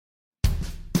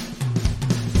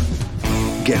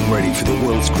Get ready for the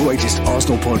world's greatest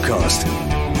Arsenal podcast.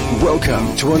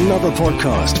 Welcome to another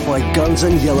podcast by Guns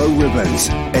and Yellow Ribbons.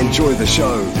 Enjoy the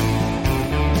show.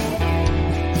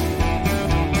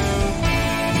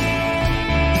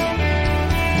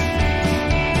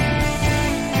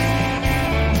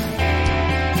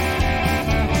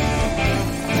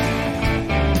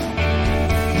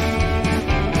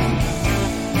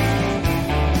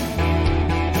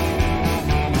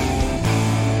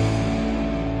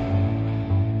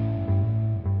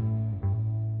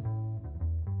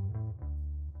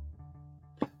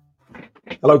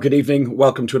 Hello, good evening.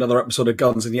 Welcome to another episode of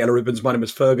Guns and Yellow Ribbons. My name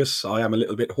is Fergus. I am a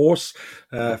little bit hoarse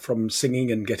from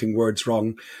singing and getting words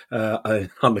wrong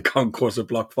on the concourse of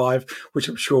Block 5, which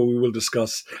I'm sure we will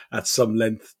discuss at some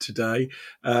length today.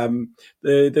 Well,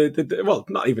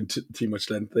 not even too much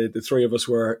length. The three of us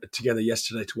were together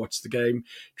yesterday to watch the game.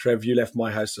 Trev, you left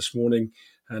my house this morning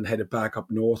and headed back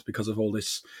up north because of all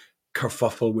this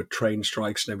kerfuffle with train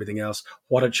strikes and everything else.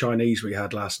 What a Chinese we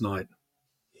had last night.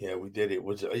 Yeah, we did. It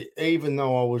was, even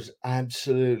though I was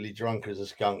absolutely drunk as a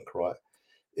skunk, right?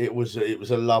 It was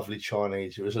a lovely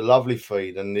Chinese. It was a lovely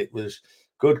feed, and it was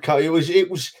good. It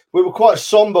was. We were quite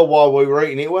somber while we were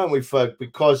eating it, weren't we, Ferg?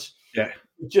 Because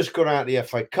we just got out of the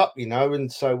FA Cup,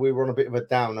 and so we were on a bit of a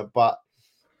downer. But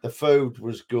the food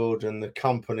was good, and the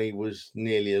company was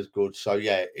nearly as good. So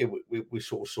yeah, we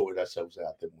sort of sorted ourselves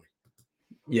out, didn't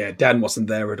we? Yeah, Dan wasn't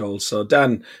there at all. So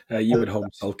Dan, you were home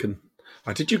sulking.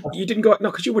 Did you? You didn't go out?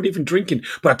 No, because you weren't even drinking.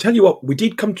 But I tell you what, we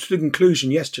did come to the conclusion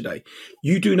yesterday.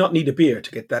 You do not need a beer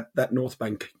to get that North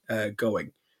Bank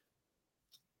going.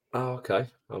 Oh, okay.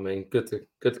 I mean, good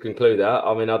to conclude that.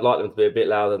 I mean, I'd like them to be a bit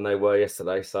louder than they were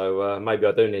yesterday. So maybe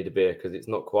I do need a beer because it's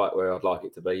not quite where I'd like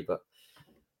it to be. But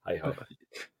hey ho.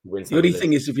 The only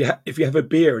thing is, if you have a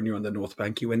beer and you're on the North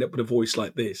Bank, you end up with a voice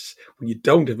like this. When you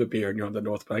don't have a beer and you're on the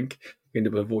North Bank, you end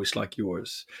up with a voice like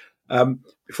yours.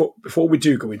 Before we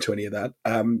do go into any of that,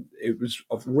 it was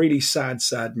of really sad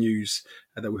news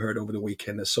that we heard over the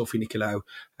weekend that Sophie Nicolau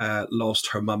lost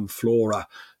her mum Flora,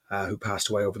 who passed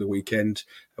away over the weekend.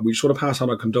 And we just want to pass on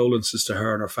our condolences to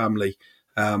her and her family.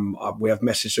 We have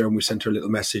messaged her and we sent her a little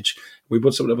message. We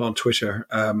put something up on Twitter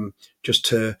just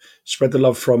to spread the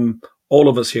love from all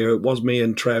of us here. It was me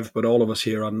and Trev, but all of us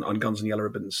here on Guns and Yellow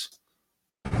Ribbons.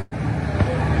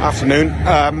 Afternoon.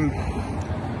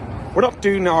 We're not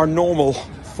doing our normal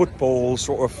football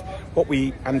sort of what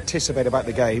we anticipate about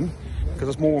the game because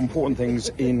there's more important things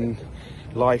in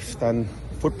life than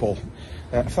football.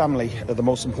 Family are the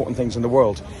most important things in the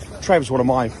world. Trev's one of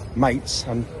my mates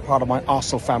and part of my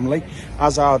Arsenal family,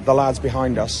 as are the lads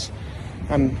behind us.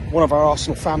 And one of our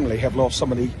Arsenal family have lost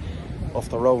somebody of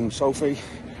their own. Sophie,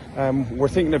 we're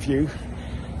thinking of you.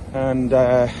 And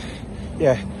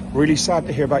really sad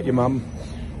to hear about your mum.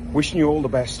 Wishing you all the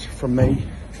best from me.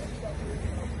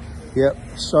 Yep,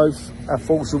 Soph, our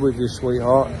thoughts are with you,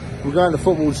 sweetheart. We're going to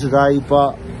football today,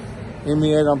 but in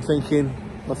the end, I'm thinking,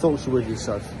 my thoughts are with you,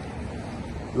 Soph.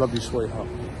 Love you, sweetheart.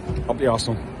 Up the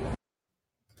Arsenal.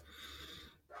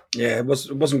 Yeah, it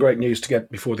wasn't great news to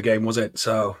get before the game, was it?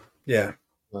 So, yeah.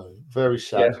 No, very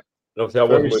sad. Yeah. Obviously, I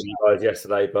wasn't with you guys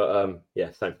yesterday, but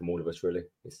same from all of us, really.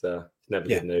 It's never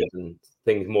good news, and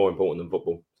things more important than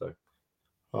football. So,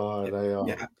 they are.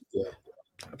 Yeah.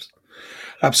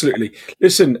 Absolutely.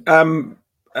 Listen,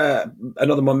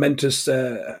 another momentous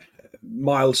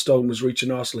milestone was reached in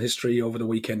Arsenal history over the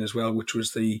weekend as well, which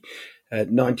was the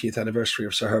 90th anniversary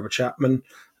of Sir Herbert Chapman.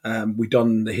 We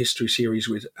done the history series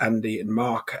with Andy and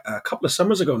Mark a couple of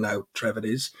summers ago now, Trev, it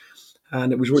is.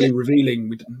 And it was really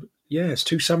revealing. It's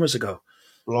 2 summers ago.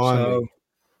 Blimey. So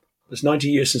it's 90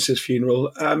 years since his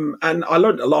funeral. And I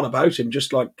learned a lot about him,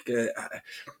 just like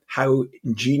how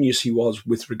ingenious he was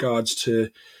with regards to,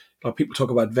 like people talk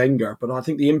about Wenger, but I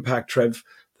think the impact, Trev,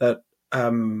 that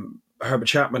Herbert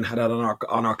Chapman had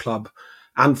on our club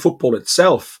and football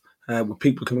itself, with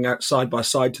people coming out side by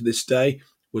side to this day,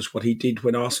 was what he did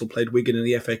when Arsenal played Wigan in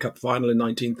the FA Cup final in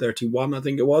 1931, I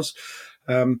think it was.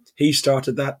 He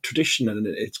started that tradition, and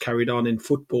it's carried on in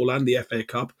football and the FA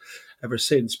Cup ever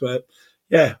since. But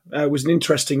yeah, it was an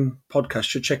interesting podcast.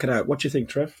 Should check it out. What do you think,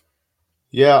 Trev?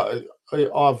 Yeah,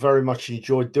 I very much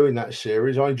enjoyed doing that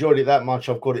series. I enjoyed it that much.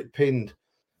 I've got it pinned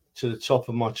to the top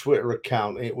of my Twitter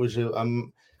account. It was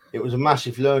a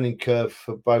massive learning curve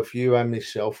for both you and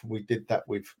myself. We did that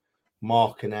with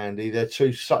Mark and Andy. They're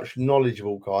two such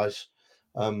knowledgeable guys.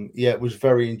 It was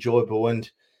very enjoyable.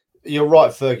 And you're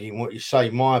right, Fergie, in what you say.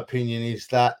 My opinion is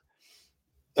that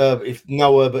if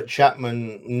no Herbert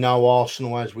Chapman, no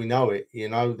Arsenal as we know it,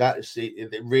 that's it.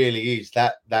 It really is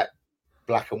that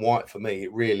black and white for me.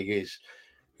 It really is.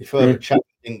 If Herbert Chapman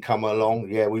didn't come along,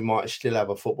 yeah, we might still have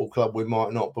a football club, we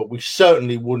might not, but we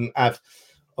certainly wouldn't have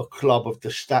a club of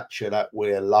the stature that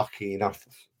we're lucky enough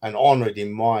and honoured,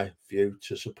 in my view,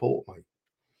 to support, mate.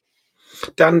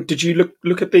 Dan, did you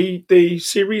look at the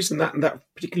series and that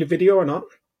particular video or not?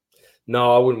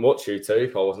 No, I wouldn't watch you two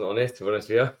if I wasn't honest, to be honest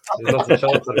with you. There's not a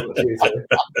chance I didn't watch you two.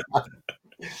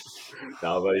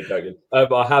 No, I'm only joking.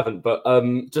 But I haven't. But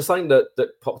just something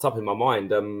that popped up in my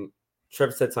mind.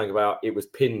 Trev said something about it was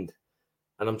pinned.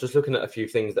 And I'm just looking at a few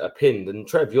things that are pinned. And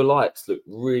Trev, your lights look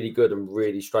really good and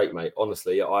really straight, mate.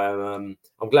 Honestly, I'm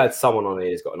glad someone on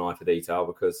here has got an eye for detail,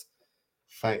 because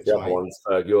thanks, the other ones,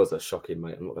 Ferg, yours are shocking,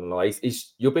 mate. I'm not going to lie.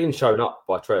 You're being shown up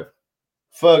by Trev.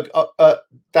 Ferg,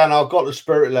 Dan, I've got the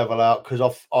spirit level out because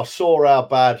I saw how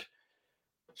bad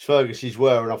Fergus's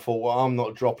were, and I thought, well, I'm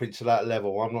not dropping to that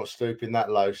level. I'm not stooping that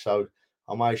low. So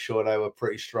I made sure they were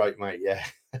pretty straight, mate. Yeah.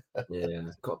 Yeah.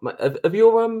 God, mate,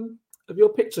 have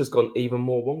your pictures gone even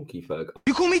more wonky, Ferg?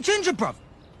 You call me Ginger, bruv?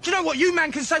 Do you know what? You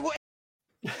man can say what...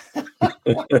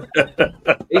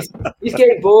 He's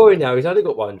getting boring now. He's only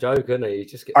got one joke, hasn't he?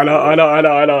 I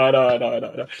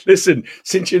know. Listen,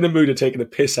 since you're in the mood of taking the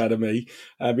piss out of me,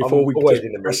 before we always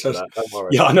in the mood for that, don't worry.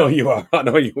 Yeah, I know you are.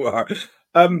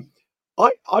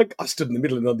 I stood in the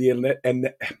middle of the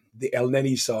El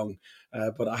Neni song,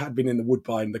 but I had been in the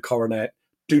Woodbine, the Coronet.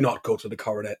 Do not go to the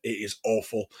Coronet; it is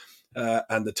awful.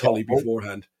 And the Tully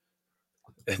beforehand.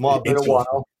 Might have been a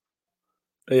while.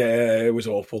 Yeah, it was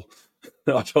awful.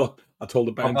 I told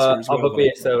the bouncer as well. Other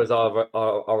beer servers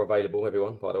are available,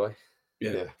 everyone, by the way.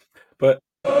 Yeah. But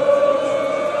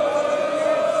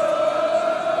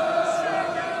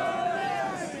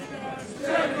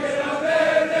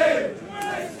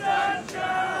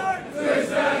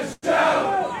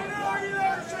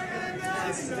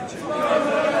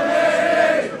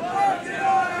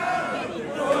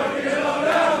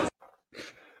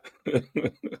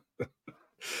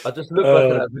I just looked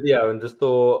back at that video and just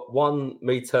thought, one,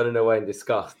 me turning away in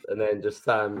disgust, and then just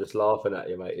Sam just laughing at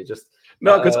you, mate. It just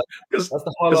because that's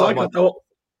the highlight.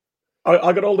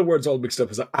 I got all the words all mixed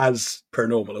up as per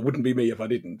normal. It wouldn't be me if I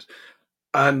didn't.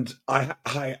 And I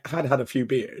had a few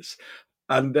beers,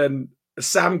 and then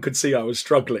Sam could see I was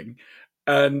struggling,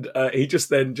 and he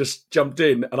just jumped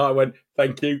in, and I went,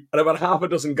 "Thank you." And about half a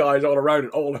dozen guys all around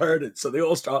it all heard it, so they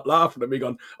all start laughing at me,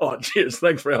 going, "Oh, cheers,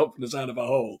 thanks for helping us out of a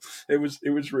hole." It was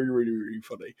really, really, really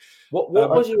funny. What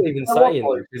was you even saying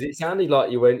though? Because it sounded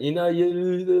like you went,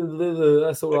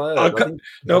 that's all I heard.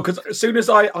 No, because as soon as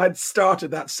I'd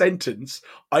started that sentence,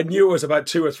 I knew it was about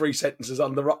 2 or 3 sentences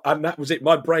on the and that was it.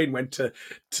 My brain went to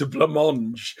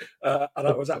blancmange, and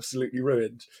I was absolutely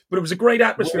ruined. But it was a great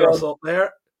atmosphere, I thought,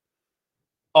 there.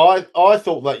 I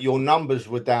thought that your numbers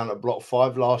were down at Block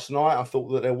 5 last night. I thought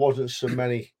that there wasn't so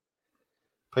many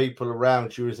people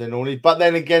around you as there normally. But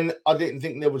then again, I didn't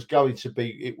think there was going to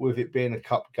be, with it being a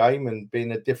cup game and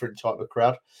being a different type of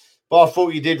crowd. But I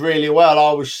thought you did really well.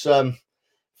 I was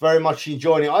very much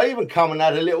enjoying it. I even come and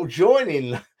had a little join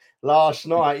in last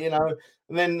night, you know.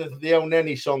 And then the El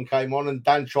Neni song came on, and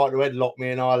Dan tried to headlock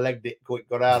me, and I legged it quick,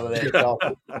 got out of there.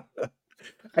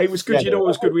 Hey, it was good. Yeah, it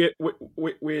was good.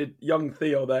 We had young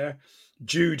Theo there.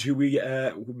 Jude, who we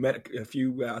met a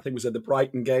few, I think it was at the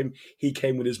Brighton game. He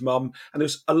came with his mum. And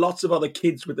there's lots of other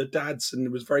kids with their dads, and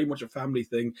it was very much a family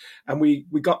thing. And we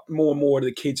got more and more of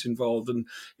the kids involved. And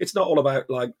it's not all about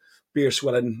like beer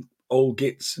swelling old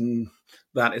gits and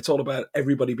that. It's all about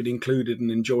everybody being included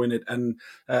and enjoying it. And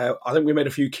I think we made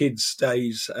a few kids'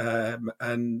 days,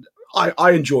 and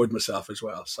I enjoyed myself as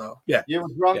well. So, yeah. You were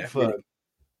drunk for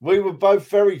We were both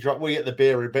very drunk. We hit the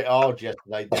beer a bit hard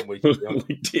yesterday, didn't we?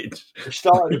 We did. We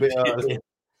started a bit early.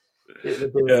 Hit the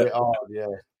beer a bit hard, yeah.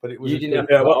 But it was. You didn't have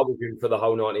to put up with him for the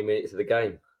whole 90 minutes of the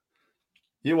game.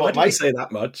 You what? I didn't say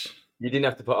that much. You didn't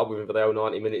have to put up with him for the whole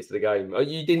 90 minutes of the game.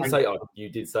 You didn't say. You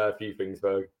did say a few things,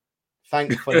 though.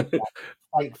 Thankfully, I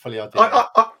did.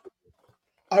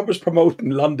 I was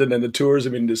promoting London and the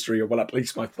tourism industry, or well, at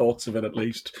least my thoughts of it, at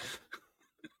least.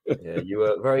 Yeah, you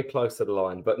were very close to the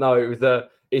line, but no, it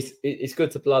was it's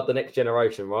good to blood the next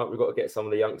generation, right? We've got to get some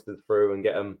of the youngsters through and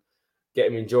get them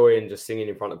enjoying just singing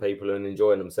in front of people and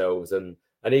enjoying themselves, and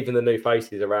even the new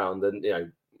faces around. And you know,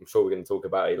 I'm sure we're going to talk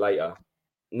about it later.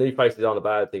 New faces aren't a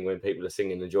bad thing when people are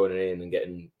singing and joining in and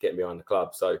getting behind the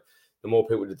club. So the more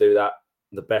people to do that,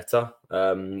 the better.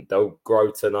 They'll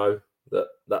grow to know that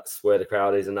that's where the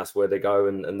crowd is and that's where they go.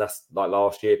 And that's like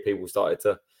last year, people started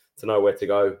to know where to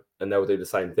go, and they'll do the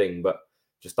same thing. But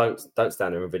just don't stand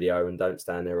there in video, and don't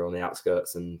stand there on the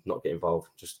outskirts and not get involved.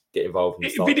 Just get involved.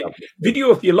 And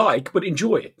video if you like, but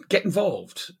enjoy it. Get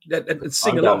involved and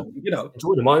sing along. You know,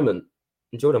 enjoy the moment.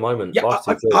 Enjoy the moment. Yeah, Life's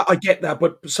too short. I get that,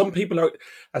 but some people are,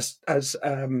 as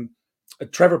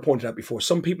Trevor pointed out before,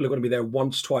 some people are going to be there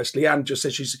once, twice. Leanne just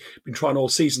said she's been trying all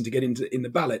season to get in the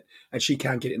ballot, and she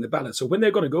can't get in the ballot. So when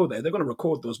they're going to go there, they're going to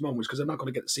record those moments because they're not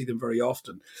going to get to see them very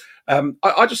often.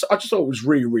 I just thought it was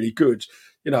really, really good.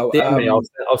 You know,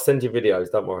 I'll send you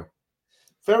videos. Don't worry.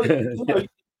 Very.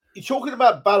 You're talking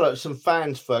about ballots and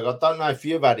fans, Ferg. I don't know if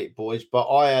you've had it, boys, but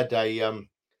I had a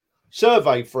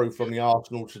survey through from the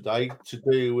Arsenal today to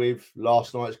do with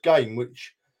last night's game,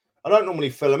 which I don't normally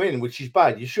fill them in, which is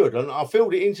bad. You should. And I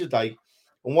filled it in today.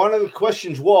 And one of the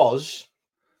questions was,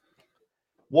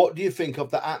 what do you think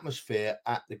of the atmosphere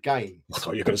at the game? I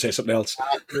thought you were going to say something else.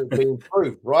 It'll be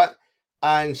improved, right?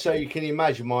 And so you can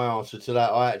imagine my answer to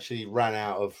that. I actually ran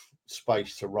out of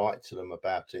space to write to them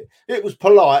about it. It was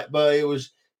polite, but it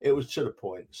was to the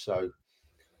point. So,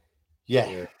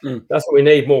 yeah. That's what we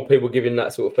need, more people giving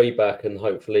that sort of feedback, and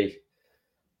hopefully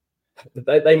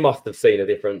they must have seen a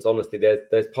difference. Honestly,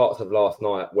 there's parts of last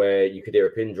night where you could hear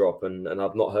a pin drop, and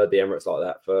I've not heard the Emirates like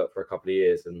that for a couple of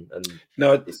years. And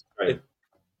no,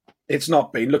 it's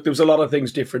not been. Look, there was a lot of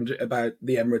things different about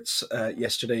the Emirates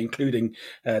yesterday, including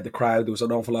the crowd. There was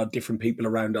an awful lot of different people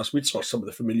around us. We saw some of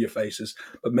the familiar faces,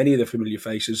 but many of the familiar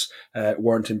faces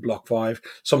weren't in Block 5.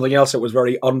 Something else that was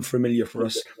very unfamiliar for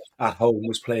us at home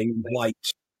was playing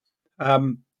white.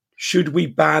 Should we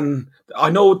ban?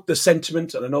 I know the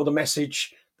sentiment and I know the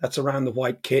message that's around the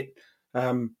white kit.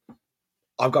 I've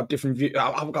got different views.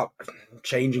 I've got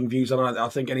changing views on it. I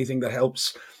think anything that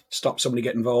helps stop somebody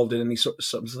getting involved in any sort of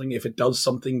something, if it does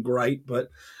something, great. But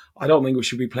I don't think we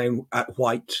should be playing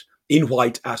in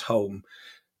white at home.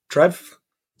 Trev?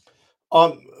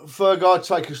 Ferg, I'd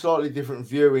take a slightly different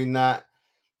view in that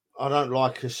I don't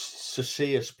like us to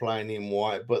see us playing in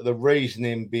white, but the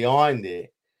reasoning behind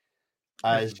it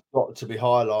has got to be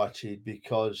highlighted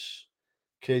because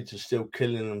kids are still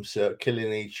killing themselves,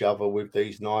 killing each other with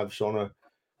these knives on a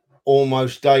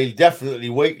almost daily,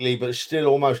 definitely weekly, but still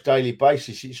almost daily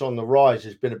basis. It's on the rise.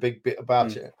 There's been a big bit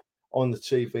about it on the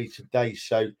TV today.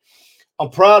 So I'm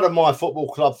proud of my football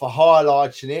club for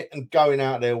highlighting it and going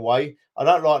out their way. I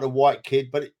don't like the white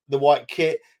kit, but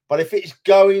if it's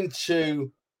going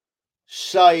to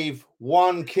save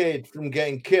one kid from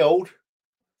getting killed,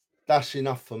 that's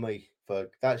enough for me, Ferg.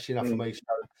 That's enough for me.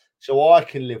 So I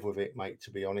can live with it, mate,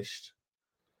 to be honest.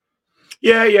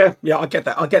 Yeah. I get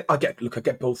that. I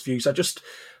get both views.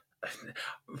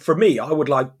 For me, I would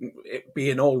like it be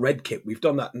an all red kit. We've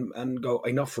done that and go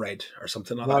enough red or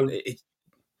something like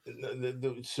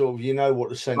that. So you know what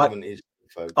the sentiment is,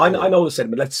 folks. I know the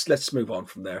sentiment. Let's move on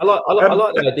from there. I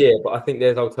like the idea, but I think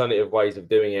there's alternative ways of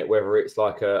doing it, whether it's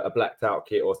like a blacked out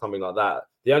kit or something like that.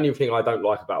 The only thing I don't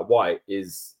like about white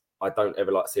is I don't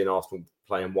ever like seeing Arsenal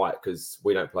playing white because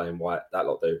we don't play in white. That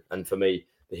lot do. And for me,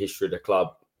 the history of the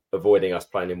club, avoiding us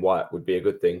playing in white would be a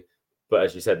good thing. But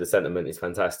as you said, the sentiment is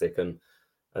fantastic, and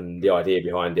the idea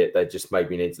behind it, they just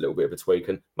maybe needs a little bit of a tweak.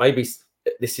 And maybe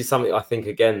this is something I think,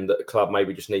 again, that the club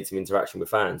maybe just needs some interaction with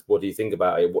fans. What do you think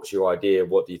about it? What's your idea?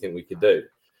 What do you think we could do?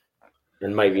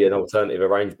 And maybe an alternative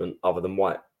arrangement other than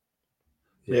white.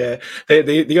 Yeah.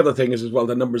 The other thing is as well,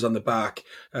 the numbers on the back.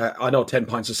 I know 10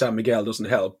 pints of San Miguel doesn't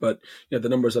help, but the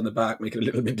numbers on the back make it a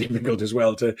little bit difficult as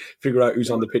well to figure out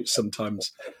who's on the pitch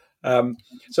sometimes.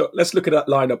 So let's look at that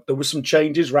lineup. There were some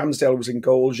changes. Ramsdale was in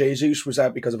goal. Jesus was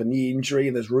out because of a knee injury,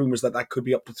 and there's rumours that could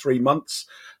be up to 3 months.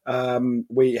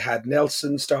 We had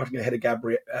Nelson starting ahead of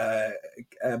Gabriel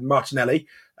Martinelli,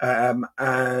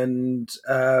 and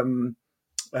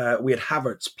we had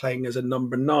Havertz playing as a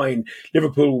number 9.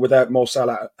 Liverpool without Mo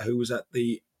Salah, who was at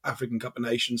the African Cup of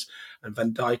Nations, and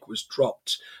Van Dijk was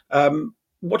dropped.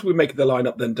 What do we make of the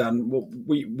lineup then, Dan?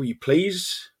 Were you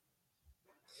pleased?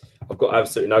 I've got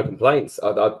absolutely no complaints.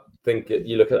 I think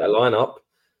you look at that lineup.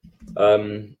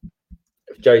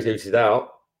 If Jesus is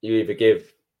out, you either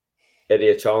give Eddie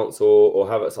a chance or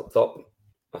Havertz up top.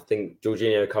 I think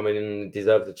Jorginho coming in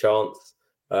deserved a chance.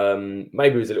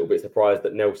 Maybe was a little bit surprised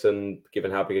that Nelson,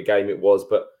 given how big a game it was,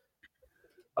 but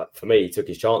for me, he took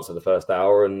his chance for the first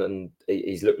hour and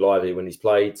he's looked lively when he's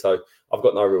played. So I've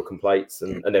got no real complaints,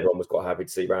 and everyone was quite happy to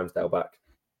see Ramsdale back.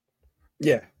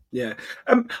 Yeah.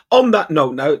 On that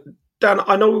note now, Dan,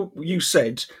 I know you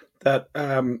said that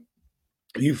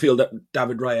you feel that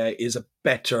David Raya is a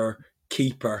better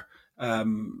keeper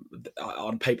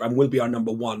on paper and will be our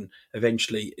number 1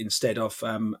 eventually instead of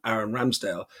Aaron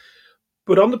Ramsdale.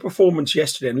 But on the performance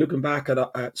yesterday, and looking back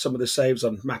at some of the saves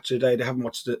on Match Today, they haven't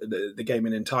watched the game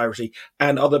in entirety,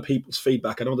 and other people's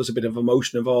feedback. I know there's a bit of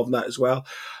emotion involved in that as well.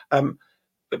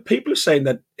 But people are saying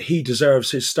that he deserves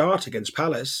his start against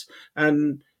Palace,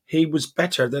 and he was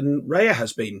better than Raya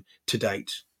has been to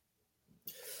date.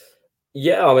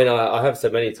 Yeah, I mean, I have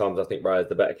said many times I think Raya's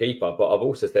the better keeper, but I've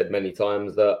also said many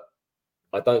times that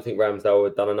I don't think Ramsdale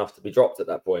had done enough to be dropped at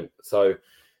that point. So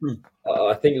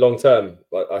I think long term,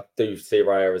 I do see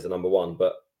Raya as a number one,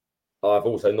 but I've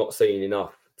also not seen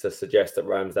enough to suggest that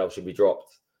Ramsdale should be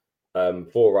dropped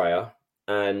for Raya.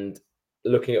 And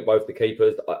looking at both the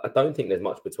keepers, I don't think there's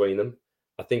much between them.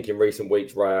 I think in recent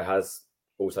weeks, Raya has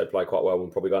also played quite well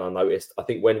and probably gone unnoticed. I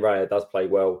think when Raya does play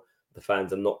well, the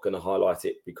fans are not going to highlight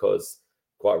it because,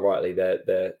 quite rightly,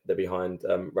 they're behind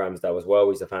Ramsdale as well.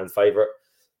 He's a fan's favourite.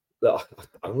 Look,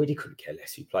 I really couldn't care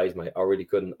less who plays, mate. I really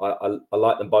couldn't. I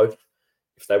like them both.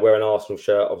 If they wear an Arsenal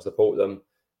shirt, I'll support them.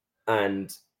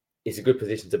 And it's a good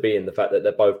position to be in, the fact that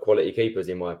they're both quality keepers,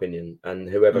 in my opinion. And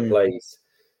whoever plays,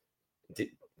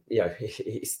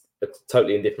 it's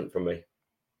totally indifferent from me.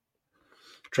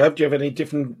 Trev, do you have any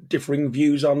differing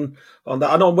views on that?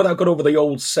 I know without going over the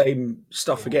old same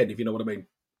stuff again, if you know what I mean.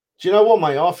 Do you know what,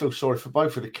 mate? I feel sorry for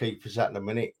both of the keepers at the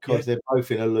minute because they're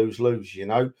both in a lose-lose, you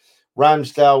know.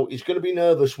 Ramsdale is going to be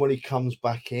nervous when he comes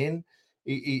back in.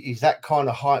 He's that kind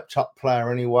of hyped-up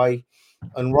player anyway.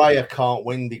 And Raya can't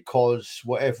win because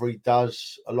whatever he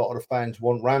does, a lot of the fans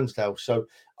want Ramsdale. So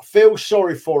I feel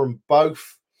sorry for them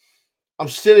both. I'm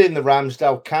still in the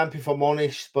Ramsdale camp, if I'm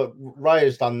honest, but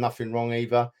Raya's done nothing wrong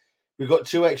either. We've got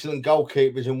two excellent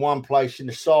goalkeepers in one place in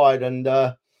the side, and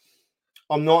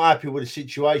I'm not happy with the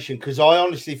situation because I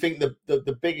honestly think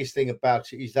the biggest thing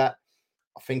about it is that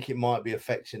I think it might be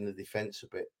affecting the defence a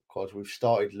bit because we've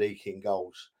started leaking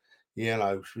goals. You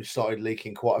know, we started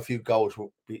leaking quite a few goals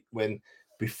when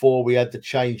before we had the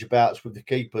change abouts with the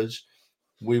keepers.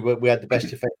 We had the best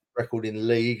defensive record in the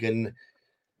league, and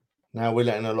now we're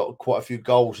letting quite a few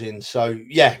goals in. So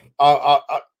yeah, I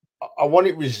want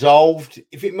it resolved.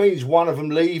 If it means one of them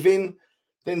leaving,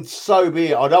 then so be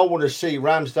it. I don't want to see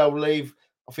Ramsdale leave.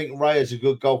 I think Raya's a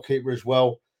good goalkeeper as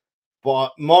well.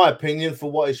 But my opinion,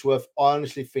 for what it's worth, I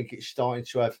honestly think it's starting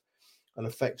to have an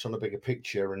effect on the bigger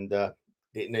picture, and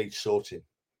it needs sorting.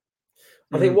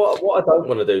 I think what I don't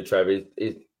want to do, Trev,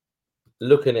 is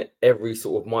looking at every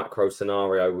sort of micro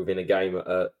scenario within a game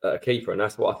at a keeper, and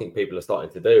that's what I think people are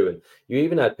starting to do. And you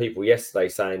even had people yesterday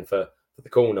saying for the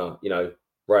corner, you know,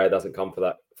 Raya doesn't come for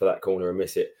that corner and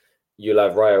miss it. You'll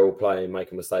have Raya all play and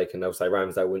make a mistake, and they'll say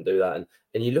Ramsdale wouldn't do that.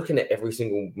 And you're looking at every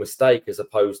single mistake as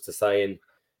opposed to saying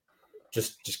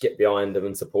just get behind them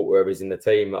and support whoever's in the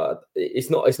team. It's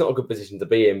not a good position to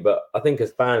be in, but I think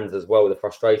as fans as well, the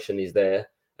frustration is there,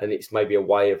 and it's maybe a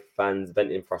way of fans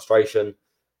venting frustration.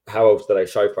 How else do they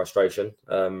show frustration?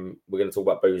 We're going to talk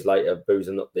about boos later. Boos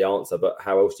are not the answer, but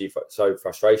how else do you show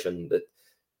frustration?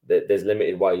 That there's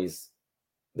limited ways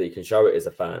that you can show it as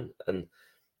a fan. And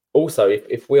also,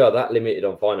 if we are that limited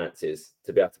on finances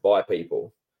to be able to buy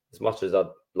people, as much as I'd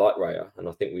like Raya, and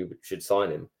I think we should sign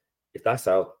him, if that's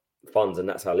our funds and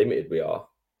that's how limited we are,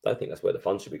 I don't think that's where the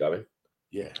funds should be going.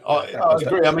 Yeah, I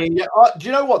agree. I mean, do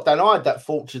you know what, Dan? I had that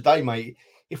thought today, mate.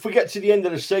 If we get to the end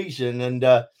of the season and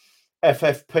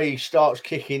FFP starts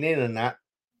kicking in and that,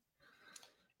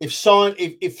 if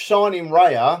signing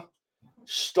Raya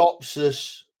stops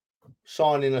us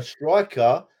signing a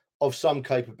striker of some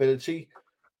capability,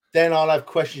 then I'll have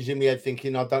questions in my head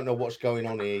thinking, I don't know what's going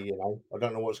on here, you know. I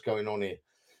don't know what's going on here.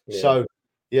 Yeah. So,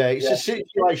 yeah, it's a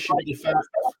situation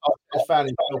I found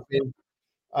himself in,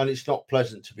 and it's not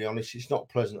pleasant, to be honest. It's not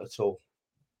pleasant at all.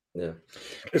 Yeah.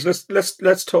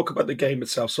 Let's talk about the game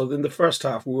itself. So in the first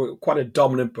half, we were quite a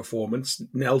dominant performance.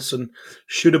 Nelson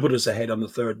should have put us ahead on the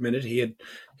 3rd minute. He had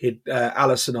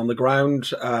Alisson on the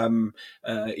ground.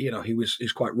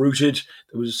 He's quite rooted.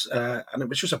 There was and it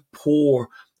was just a poor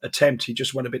attempt. He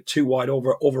just went a bit too wide,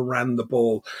 overran the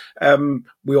ball.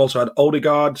 We also had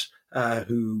Odegaard,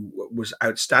 who was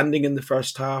outstanding in the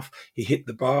first half. He hit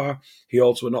the bar. He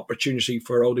also had an opportunity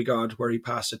for Odegaard where he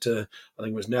passed it to, I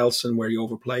think it was Nelson, where he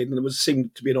overplayed. And there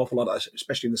seemed to be an awful lot,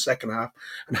 especially in the second half.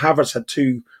 And Havertz had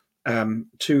two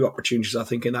opportunities, I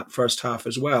think, in that first half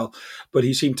as well. But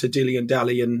he seemed to dilly and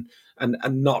dally and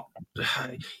not,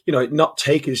 not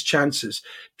take his chances.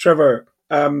 Trevor,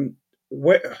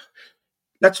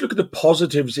 let's look at the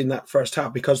positives in that first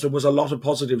half, because there was a lot of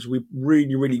positives. We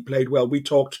really, really played well. We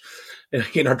talked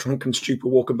in our drunken stupor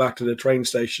walking back to the train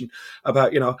station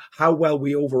about, how well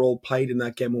we overall played in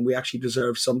that game, when we actually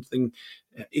deserved something,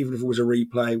 even if it was a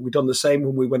replay. We've done the same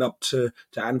when we went up to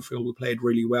Anfield. We played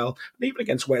really well. And even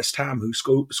against West Ham, who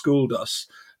schooled us,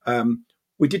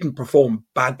 we didn't perform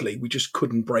badly. We just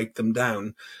couldn't break them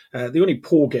down. The only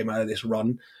poor game out of this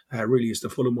run really is the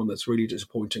Fulham one that's really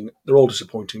disappointing. They're all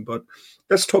disappointing, but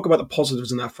let's talk about the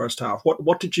positives in that first half.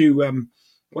 What did you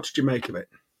make of it,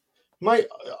 mate?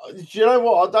 Do you know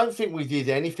what? I don't think we did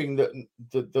anything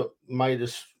that made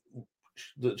us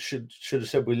that should have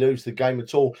said we lose the game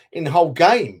at all in the whole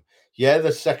game. Yeah,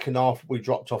 the second half we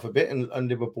dropped off a bit and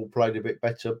Liverpool played a bit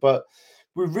better, but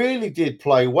we really did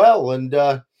play well. And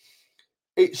the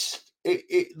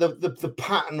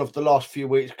pattern of the last few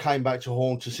weeks came back to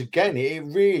haunt us again. It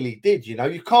really did. You know,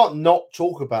 you can't not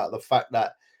talk about the fact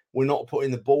that we're not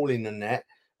putting the ball in the net.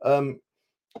 And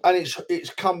it's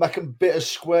come back and bit us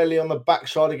squarely on the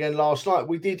backside again last night.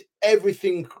 We did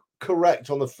everything correct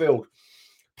on the field,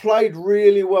 played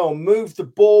really well, moved the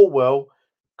ball well,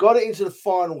 got it into the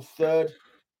final third,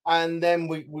 and then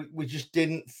we just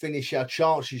didn't finish our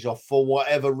chances off for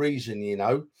whatever reason, you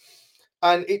know.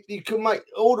 And you can make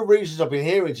all the reasons I've been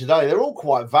hearing today, they're all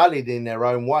quite valid in their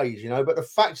own ways, you know. But the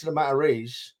fact of the matter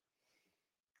is,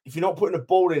 if you're not putting the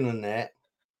ball in the net,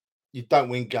 you don't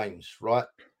win games, right?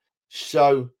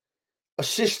 So a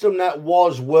system that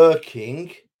was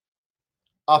working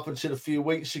up until a few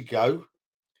weeks ago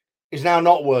is now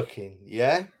not working,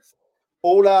 yeah?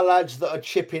 All our lads that are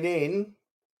chipping in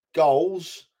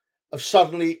goals have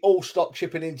suddenly all stopped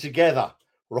chipping in together,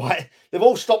 right? They've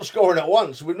all stopped scoring at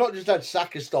once. We've not just had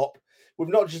Saka stop. We've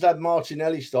not just had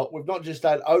Martinelli stop. We've not just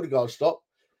had Odegaard stop.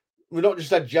 We've not just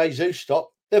had Jesus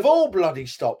stop. They've all bloody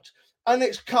stopped. And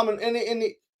it's coming,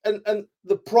 and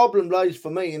the problem lays for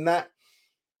me in that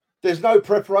there's no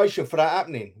preparation for that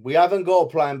happening. We haven't got a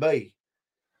plan B.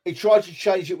 He tried to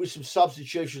change it with some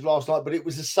substitutions last night, but it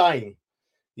was the same,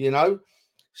 you know?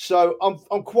 So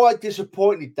I'm quite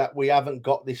disappointed that we haven't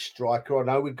got this striker. I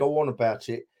know we go on about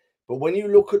it, but when you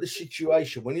look at the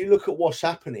situation, when you look at what's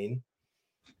happening,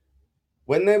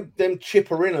 when them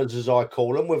chipperinners, as I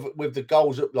call them, with the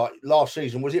goals up like last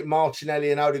season, was it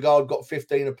Martinelli and Odegaard got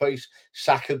 15 apiece,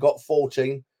 Saka got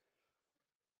 14?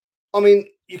 I mean,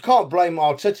 you can't blame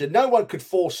Arteta. No one could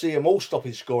foresee them all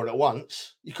stopping scoring at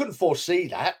once. You couldn't foresee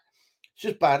that. It's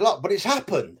just bad luck, but it's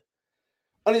happened.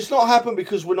 And it's not happened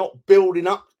because we're not building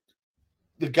up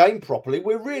the game properly.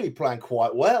 We're really playing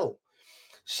quite well.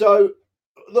 So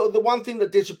the one thing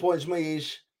that disappoints me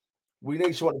is we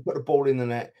need someone to put the ball in the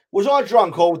net. Was I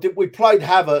drunk, or did we played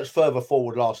Havertz further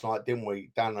forward last night, didn't we?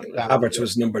 Havertz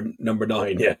was number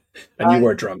 9, yeah. And you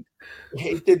were drunk.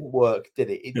 It didn't work, did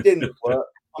it? It didn't work.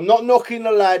 I'm not knocking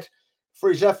the lad for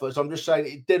his efforts. I'm just saying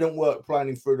it didn't work playing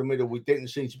him through the middle. We didn't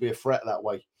seem to be a threat that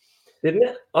way. Didn't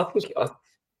it? I think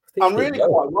I'm really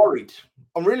quite worried.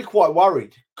 I'm really quite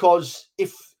worried because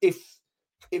if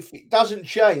it doesn't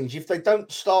change, if they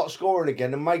don't start scoring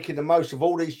again and making the most of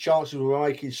all these chances we're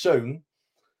making soon,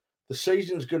 the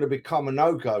season's going to become a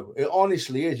no-go. It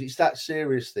honestly is. It's that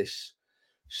serious, this.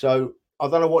 So I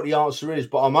don't know what the answer is,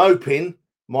 but I'm hoping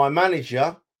my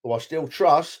manager, who I still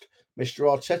trust, Mr.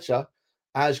 Arteta,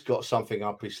 has got something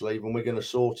up his sleeve and we're going to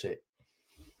sort it.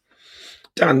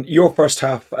 Dan, your first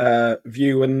half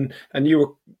view, and you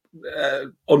were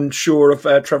unsure if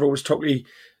Trevor was totally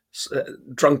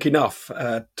drunk enough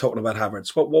talking about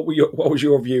Havertz. What was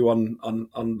your view on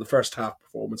the first half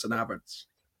performance and Havertz?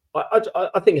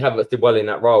 I think Havertz did well in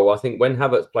that role. I think when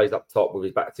Havertz plays up top with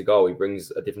his back to goal, he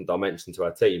brings a different dimension to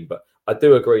our team. But I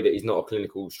do agree that he's not a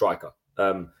clinical striker,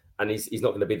 and he's not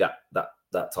going to be that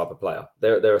type of player.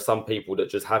 There are some people that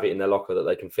just have it in their locker that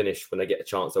they can finish when they get a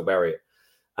chance, they'll bury it.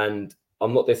 And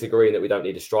I'm not disagreeing that we don't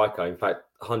need a striker. In fact,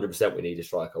 100% we need a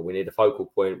striker. We need a focal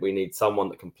point. We need someone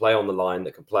that can play on the line,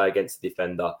 that can play against the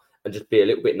defender and just be a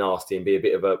little bit nasty and be a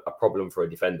bit of a problem for a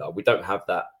defender. We don't have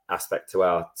that aspect to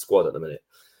our squad at the minute.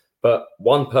 But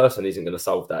one person isn't going to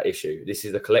solve that issue. This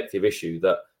is a collective issue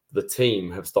that the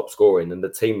team have stopped scoring and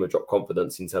the team have dropped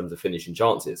confidence in terms of finishing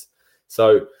chances.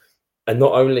 So, and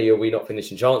not only are we not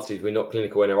finishing chances, we're not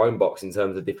clinical in our own box in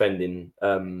terms of defending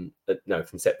from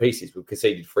set pieces. We've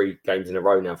conceded 3 games in a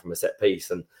row now from a set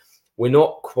piece, and we're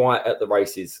not quite at the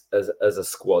races as a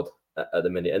squad at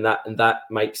the minute, and that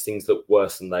makes things look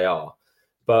worse than they are.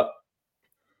 But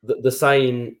the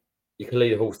saying, you can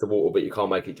lead a horse to water, but you can't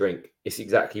make it drink. It's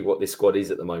exactly what this squad is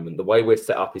at the moment. The way we're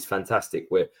set up is fantastic.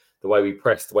 The way we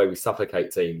press, the way we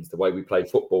suffocate teams, the way we play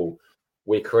football.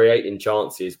 We're creating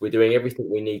chances. We're doing everything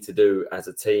we need to do as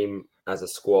a team, as a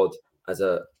squad, as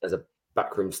a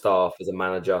backroom staff, as a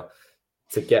manager,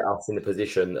 to get us in a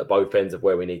position at both ends of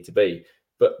where we need to be.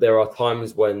 But there are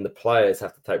times when the players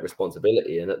have to take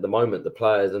responsibility. And at the moment, the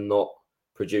players are not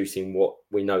producing what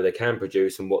we know they can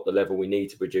produce and what the level we need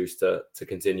to produce to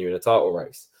continue in a title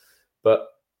race. But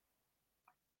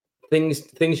things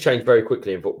change very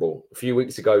quickly in football. A few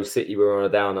weeks ago, City were on a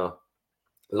downer,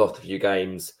 lost a few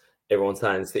games. Everyone's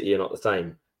saying City are not the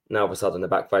same. Now, all of a sudden, they're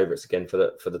back favourites again for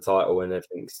the title, and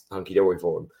everything's hunky-dory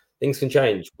for them. Things can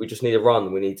change. We just need a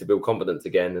run. We need to build confidence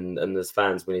again, and as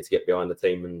fans, we need to get behind the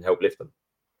team and help lift them.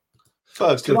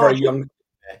 Still very young.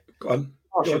 Go on.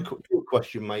 Ask you a few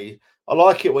question, mate. I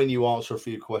like it when you answer a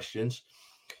few questions,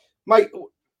 mate.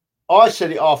 I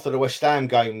said it after the West Ham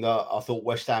game that I thought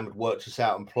West Ham had worked us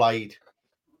out and played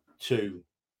to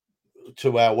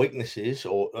our weaknesses,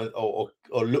 or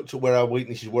looked at where our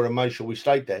weaknesses were and made sure we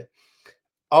stayed there.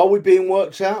 Are we being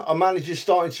worked out? Are managers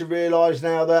starting to realise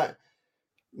now that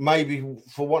maybe,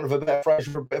 for want of a better phrase,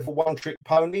 for a bit of a one-trick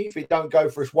pony, if it don't go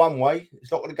for us one way,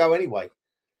 it's not going to go anyway?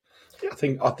 I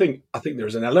think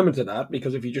there's an element of that,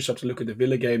 because if you just have to look at the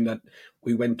Villa game that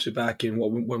we went to back in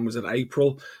when was it,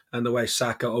 April, and the way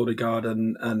Saka, Odegaard,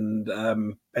 and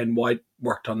Ben White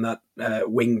worked on that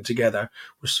wing together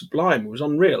was sublime. It was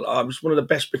unreal. It was one of the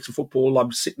best bits of football. I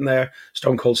was sitting there,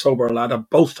 stone cold sober, lad,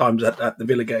 both times at the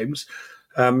Villa games,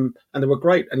 and they were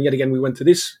great. And yet again, we went to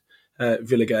this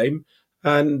Villa game.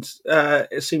 And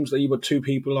it seems that you got two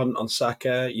people on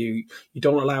Saka. You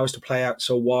don't allow us to play out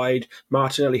so wide.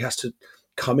 Martinelli has to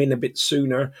come in a bit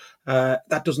sooner.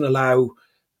 That doesn't allow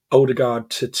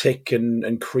Odegaard to tick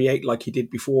and create like he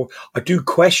did before. I do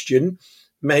question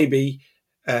maybe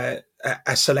a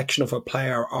selection of a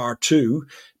player or two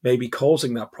maybe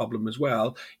causing that problem as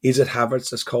well. Is it Havertz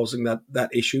that's causing that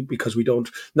issue? Because we don't,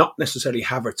 not necessarily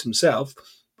Havertz himself,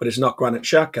 but it's not Granit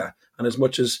Xhaka. And as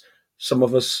much as some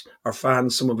of us are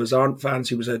fans, some of us aren't fans,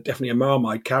 he was definitely a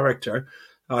Marmite character,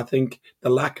 I think the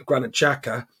lack of Granit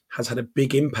Xhaka has had a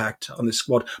big impact on this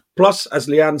squad. Plus, as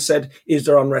Leanne said, is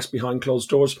there unrest behind closed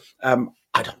doors? I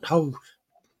don't know.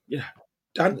 Yeah.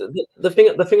 Dan? The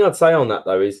thing I'd say on that,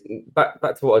 though, is back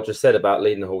to what I just said about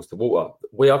leading the horse to water.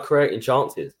 We are creating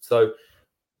chances. So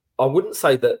I wouldn't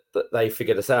say that they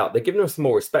figured us out. They're giving us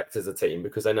more respect as a team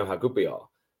because they know how good we are.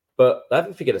 But they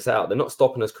haven't figured us out. They're not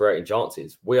stopping us creating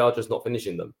chances. We are just not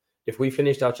finishing them. If we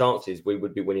finished our chances, we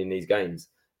would be winning these games.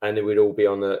 And it would all be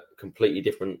on a completely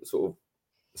different sort of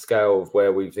scale of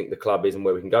where we think the club is and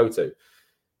where we can go to.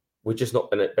 We're just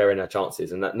not bearing our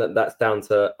chances. And that's down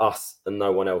to us and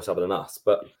no one else other than us.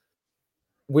 But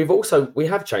we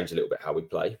have changed a little bit how we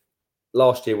play.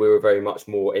 Last year, we were very much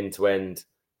more end-to-end.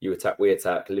 You attack, we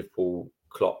attack, Liverpool,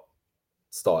 Klopp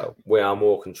style. We are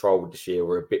more controlled this year.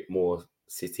 We're a bit more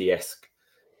City-esque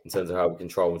in terms of how we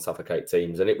control and suffocate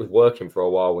teams, and it was working for a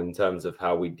while in terms of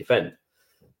how we defend.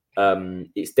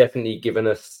 It's definitely given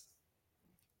us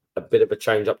a bit of a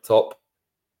change up top.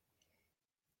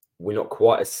 We're not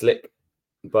quite as slick,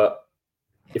 but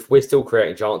if we're still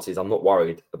creating chances, I'm not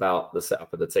worried about the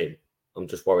setup of the team. I'm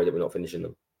just worried that we're not finishing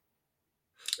them.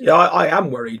 Yeah, I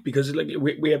am worried because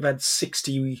we have had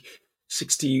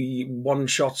 61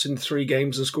 shots in 3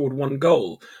 games and scored 1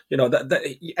 goal. You know,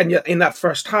 and yet in that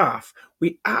first half,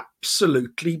 we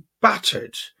absolutely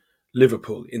battered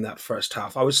Liverpool in that first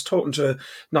half. I was talking to,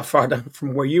 not far down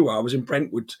from where you are, I was in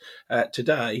Brentwood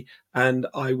today, and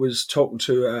I was talking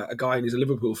to a guy, and he's a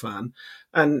Liverpool fan,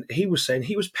 and he was saying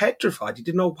he was petrified. He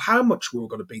didn't know how much we were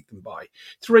going to beat them by.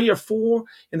 3 or 4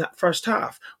 in that first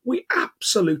half. We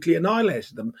absolutely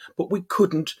annihilated them, but we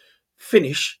couldn't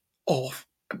finish off.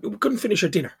 We couldn't finish a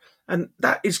dinner, and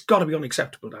that is got to be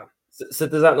unacceptable, Dan. So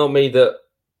does that not mean that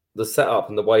the setup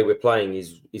and the way we're playing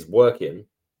is working,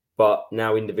 but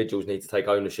now individuals need to take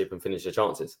ownership and finish their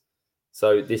chances?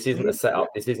 So this isn't a setup.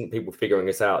 This isn't people figuring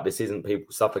us out. This isn't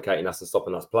people suffocating us and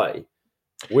stopping us play.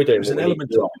 We're doing what we need to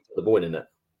do to the ball in it.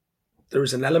 There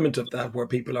is an element of that where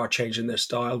people are changing their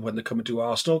style when they come into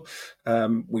Arsenal.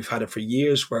 We've had it for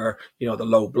years where, you know, the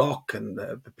low block and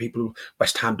people,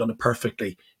 West Ham done it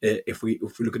perfectly. If we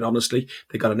look at it honestly,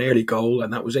 they got an early goal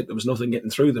and that was it. There was nothing getting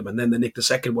through them. And then they nicked the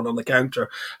second one on the counter.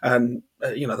 And,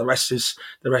 you know, the rest is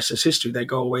history. They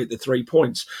go away at the 3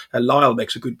 points. Lyle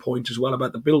makes a good point as well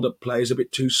about the build-up play is a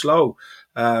bit too slow.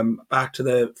 Back to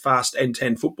the fast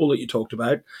end-to-end football that you talked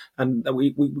about, and that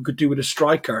we could do with a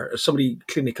striker, somebody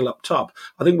clinical up top.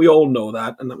 I think we all know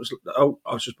that, and that was. Oh,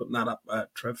 I was just putting that up,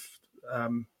 Trev.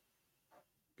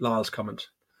 Lyle's comment.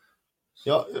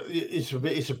 Yeah,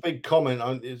 it's a big comment.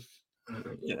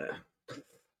 Yeah,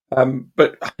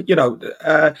 but you know,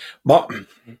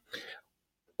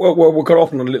 Well, we'll got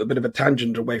off on a little bit of a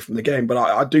tangent away from the game, but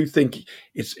I do think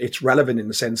it's relevant in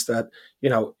the sense that, you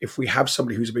know, if we have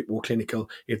somebody who's a bit more clinical,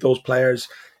 if those players,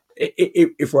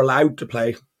 if we're allowed to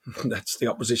play, that's the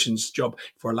opposition's job.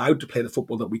 If we're allowed to play the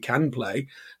football that we can play,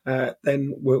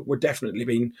 then we're definitely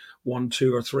being 1,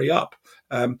 2, or 3 up.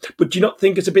 But do you not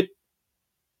think it's a bit,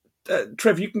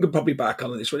 Trev, you can probably back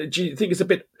on this one. Do you think it's a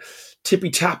bit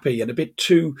tippy-tappy and a bit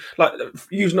too, like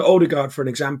using Odegaard for an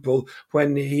example,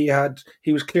 when he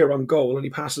was clear on goal and he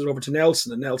passes over to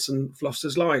Nelson and Nelson fluffs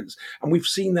his lines, and we've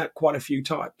seen that quite a few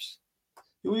times.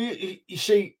 You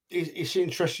see, it's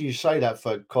interesting you say that,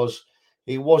 Ferg, because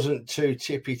it wasn't too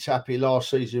tippy-tappy last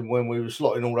season when we were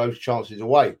slotting all those chances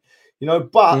away.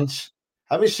 But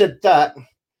having said that,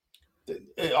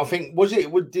 I think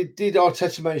did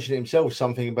Arteta mention himself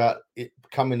something about it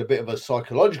becoming a bit of a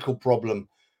psychological problem,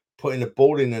 putting the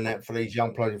ball in the net for these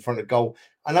young players in front of goal,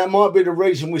 and that might be the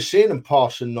reason we're seeing them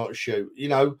pass and not shoot.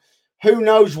 Who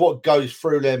knows what goes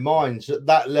through their minds at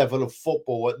that level of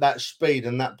football, at that speed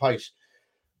and that pace.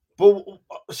 But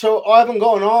so I haven't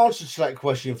got an answer to that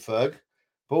question, Ferg.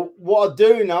 But what I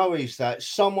do know is that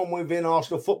someone within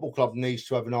Arsenal Football Club needs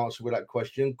to have an answer with that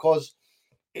question, because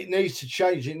it needs to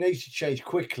change. It needs to change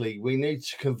quickly. We need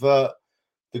to convert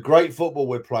the great football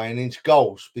we're playing into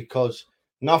goals, because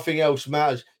nothing else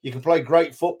matters. You can play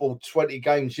great football 20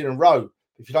 games in a row.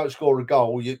 If you don't score a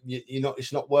goal, you're not.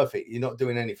 It's not worth it. You're not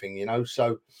doing anything,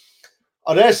 So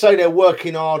I dare say they're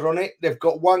working hard on it. They've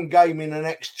got one game in the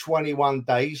next 21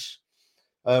 days.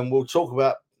 We'll talk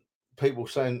about people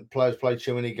saying players play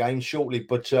too many games shortly,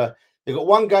 but they've got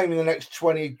one game in the next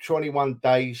 21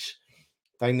 days.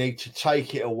 They need to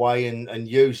take it away and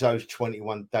use those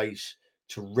 21 days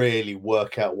to really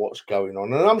work out what's going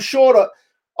on. And I'm sure that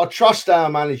I trust our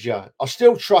manager. I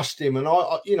still trust him, and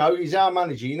he's our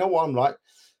manager. You know what I'm like.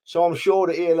 So I'm sure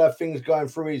that he'll have things going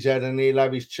through his head, and he'll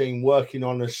have his team working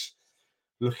on us,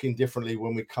 looking differently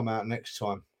when we come out next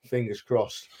time. Fingers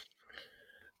crossed.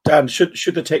 Dan, should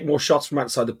they take more shots from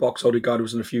outside the box? Odegaard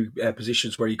was in a few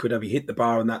positions where he could have hit the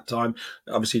bar in that time.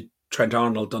 Obviously, Trent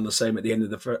Arnold done the same at the end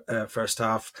of the first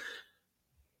half.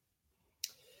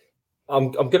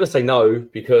 I'm going to say no,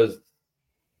 because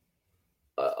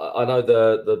I know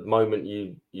the moment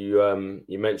you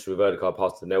mentioned with Odegaard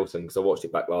pass to Nelson, because I watched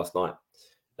it back last night.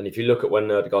 And if you look at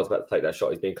when Odegaard's about to take that shot,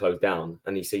 he's being closed down,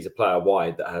 and he sees a player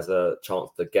wide that has a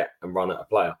chance to get and run at a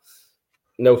player.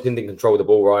 Nelson didn't control the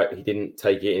ball right. He didn't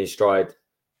take it in his stride.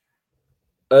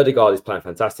 Odegaard is playing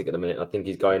fantastic at the minute. I think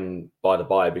he's going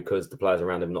by because the players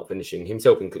around him not finishing,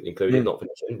 himself included, not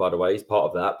finishing, by the way. He's part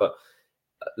of that. But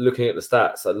looking at the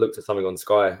stats, I looked at something on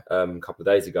Sky a couple of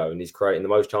days ago, and he's creating the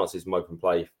most chances from open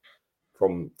play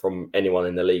from anyone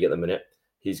in the league at the minute.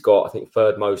 He's got, I think,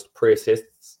 third most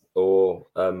pre-assists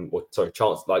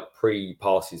chance, like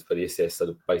pre-passes for the assists,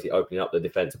 so basically opening up the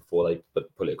defence before they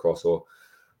pull it across or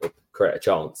create a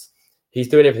chance. He's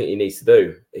doing everything he needs to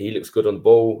do. He looks good on the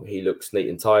ball. He looks neat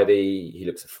and tidy. He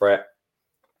looks a threat.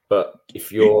 But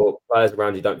if your players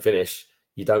around you don't finish,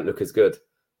 you don't look as good.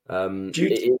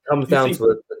 It comes down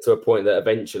to a point that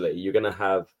eventually you're going to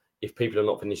have, if people are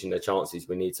not finishing their chances,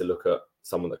 we need to look at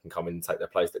someone that can come in and take their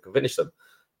place that can finish them.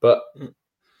 But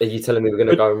are you telling me we're going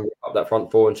to go and rip up that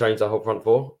front four and change the whole front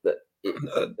four?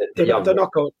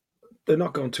 They're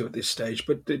not going to at this stage,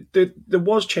 but there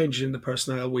was changes in the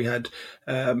personnel. We had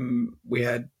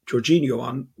Jorginho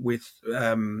on with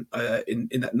in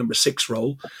that number 6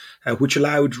 role, which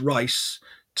allowed Rice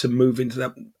to move into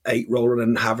that 8 role,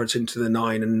 and then Havertz into the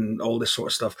 9, and all this sort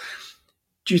of stuff.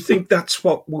 Do you think that's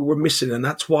what we were missing, and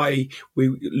that's why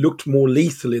we looked more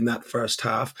lethal in that first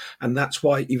half, and that's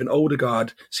why even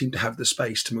Odegaard seemed to have the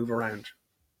space to move around?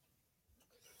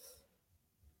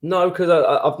 No, because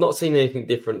I've not seen anything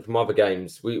different from other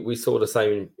games. We saw the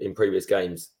same in previous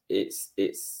games. It's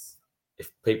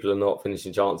if people are not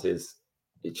finishing chances,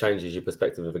 it changes your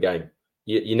perspective of a game.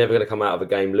 You're never going to come out of a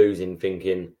game losing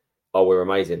thinking, "Oh, we're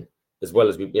amazing." As well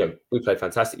as we played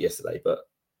fantastic yesterday, but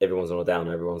everyone's on a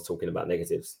downer. Everyone's talking about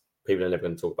negatives. People are never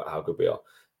going to talk about how good we are.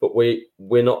 But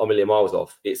we're not a million miles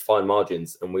off. It's fine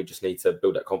margins, and we just need to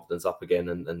build that confidence up again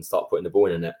and start putting the ball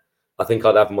in the net. I think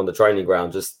I'd have them on the training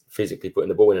ground, just physically putting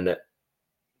the ball in the net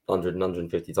 100 and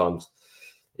 150 times.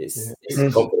 It's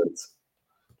confidence.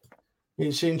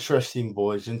 It's interesting,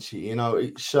 boys, isn't it?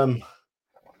 It's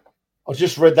I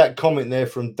just read that comment there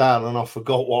from Dan, and I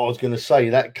forgot what I was going to say.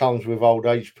 That comes with old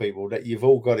age, people, that you've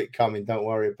all got it coming. Don't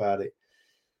worry about it.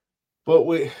 But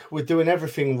we're doing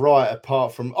everything right,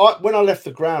 apart from when I left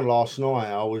the ground last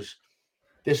night, I was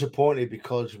disappointed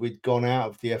because we'd gone out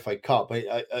of the FA Cup,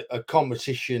 a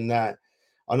competition that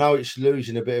I know it's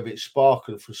losing a bit of its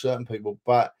sparkle for certain people,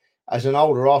 but as an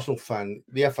older Arsenal fan,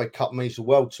 the FA Cup means the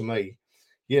world to me,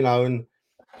 and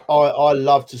I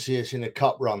love to see us in a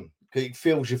cup run. It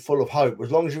fills you full of hope.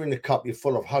 As long as you're in the cup, you're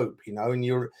full of hope, and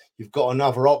you've got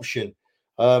another option.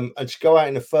 And to go out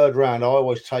in the third round, I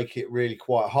always take it really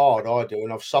quite hard. I do,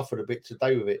 and I've suffered a bit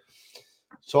today with it.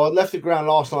 So I left the ground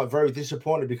last night very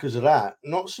disappointed because of that.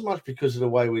 Not so much because of the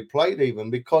way we played, even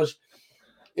because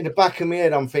in the back of my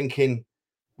head, I'm thinking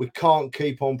we can't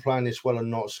keep on playing this well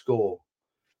and not score.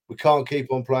 We can't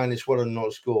keep on playing this well and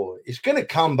not score. It's going to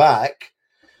come back.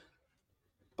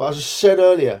 But as I said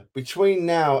earlier, between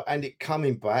now and it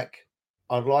coming back,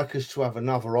 I'd like us to have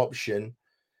another option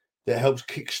that helps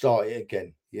kickstart it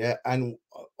again. Yeah, and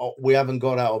we haven't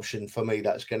got that option for me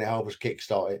that's going to help us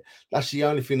kickstart it. That's the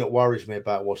only thing that worries me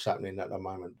about what's happening at the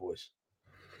moment, boys.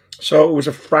 So it was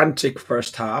a frantic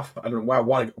first half. I don't know,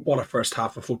 wow, what a first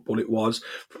half of football it was.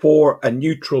 For a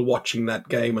neutral watching that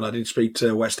game, and I did speak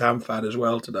to a West Ham fan as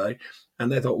well today,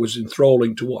 and they thought it was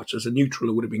enthralling to watch. As a neutral,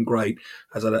 it would have been great.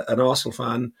 As an Arsenal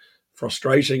fan,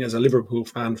 frustrating. As a Liverpool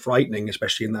fan, frightening,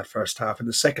 especially in that first half. In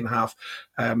the second half,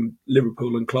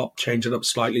 Liverpool and Klopp changed it up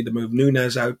slightly. They moved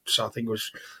Nunez out, so I think it was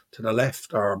to the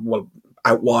left, or well,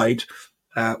 out wide,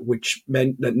 which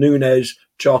meant that Nunez,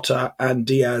 Jota and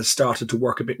Diaz started to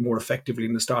work a bit more effectively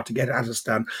in the start to get at a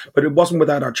stand. But it wasn't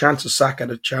without our chances. Saka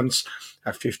had a chance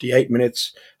at 58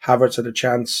 minutes. Havertz had a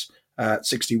chance at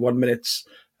 61 minutes.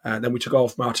 Then we took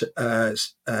off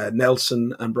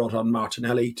Nelson and brought on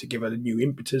Martinelli to give it a new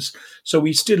impetus. So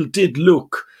we still did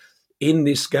look in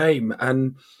this game.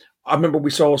 And I remember we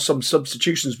saw some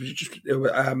substitutions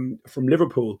from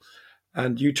Liverpool.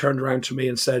 And you turned around to me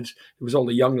and said, it was all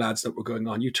the young lads that were going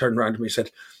on. You turned around to me and said,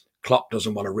 Klopp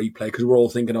doesn't want a replay, because we're all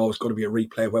thinking, oh, it's going to be a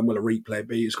replay. When will a replay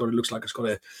be? It looks like it's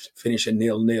going to finish a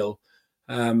 0-0.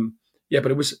 Yeah,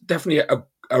 but it was definitely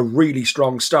a really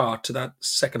strong start to that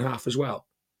second half as well.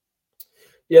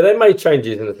 Yeah, they made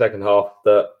changes in the second half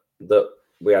that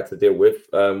we had to deal with.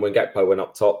 When Gakpo went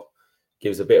up top,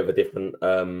 gives a bit of a different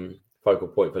focal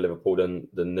point for Liverpool than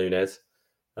Nunez.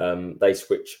 They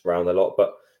switch around a lot,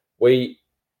 but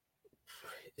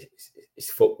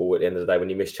it's football at the end of the day. When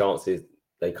you miss chances,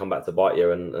 they come back to bite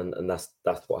you, and that's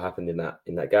what happened in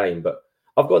that game. But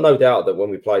I've got no doubt that when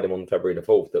we play them on February the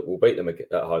 4th, that we'll beat them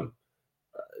at home.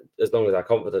 As long as our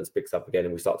confidence picks up again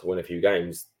and we start to win a few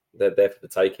games, they're there for the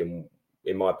taking.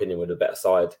 In my opinion, with a better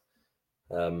side.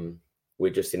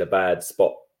 We're just in a bad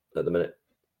spot at the minute.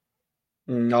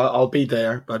 I'll be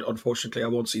there, but unfortunately I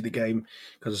won't see the game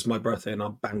because it's my birthday and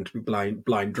I'm bound to be blind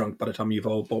drunk by the time you've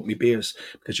all bought me beers,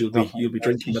 because you'll be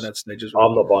drinking by that stage as well.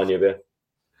 I'm not buying you a beer.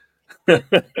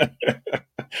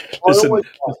 Listen,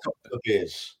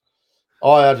 beers.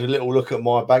 I had a little look at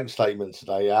my bank statement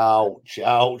today.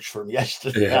 Ouch from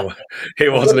yesterday. Yeah,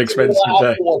 it was an expensive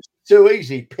day. Too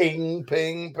easy. Ping,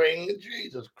 ping, ping.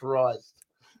 Jesus Christ.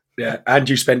 Yeah, and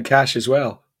you spent cash as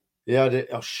well. Yeah, I did.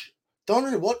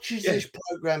 Donald watches this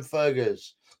program,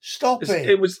 Fergus. Stop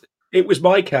it. It was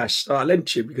my cash. So I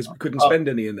lent you because we couldn't spend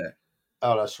any in there.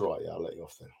 Oh, that's right. Yeah, I'll let you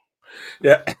off then.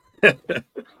 Yeah.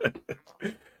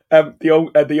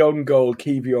 The own goal,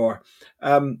 Kivior.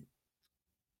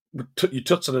 You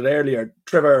touched on it earlier,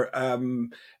 Trevor,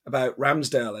 about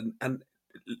Ramsdale, and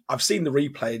I've seen the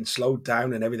replay and slowed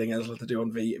down and everything else to do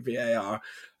on VAR.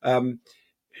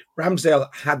 Ramsdale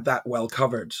had that well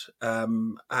covered,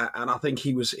 and I think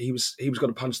he was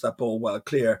going to punch that ball well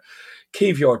clear.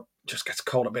 Kivior just gets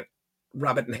caught a bit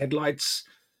rabbit in headlights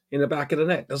in the back of the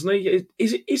net, doesn't he?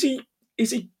 Is he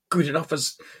good enough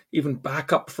as even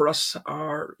backup for us,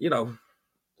 or you know?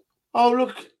 Oh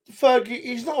look, Fergie,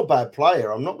 he's not a bad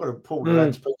player. I'm not going to pull the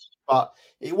legs, but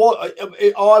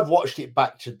I've watched it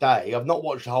back today. I've not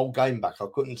watched the whole game back. I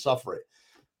couldn't suffer it.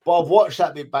 But I've watched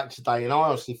that bit back today, and I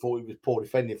honestly thought it was poor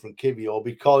defending from Kivior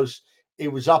because he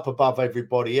was up above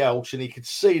everybody else and he could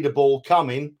see the ball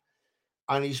coming,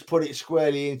 and he's put it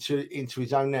squarely into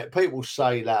his own net. People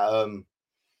say that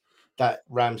that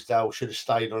Ramsdale should have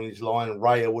stayed on his line and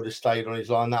Raya would have stayed on his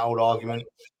line, that old argument.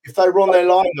 If they were on their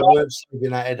line, they weren't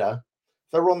saving that header.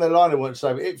 If they were on their line, they weren't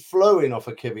saving it. It flew in off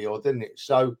of Kivior, didn't it?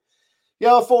 So,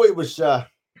 yeah, I thought it was a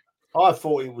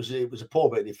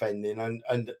poor bit of defending,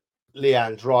 and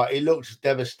Leanne's right. He looks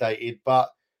devastated,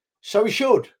 but so he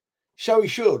should.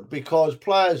 Because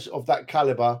players of that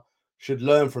caliber should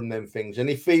learn from them things.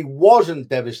 And if he wasn't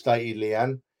devastated,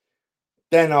 Leanne,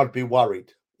 then I'd be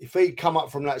worried. If he'd come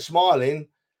up from that smiling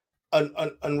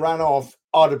and ran off,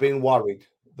 I'd have been worried.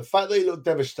 The fact that he looked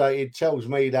devastated tells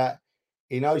me that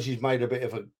he knows he's made a bit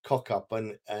of a cock up,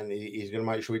 and he's going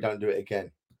to make sure we don't do it again.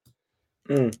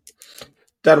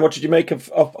 Dan, what did you make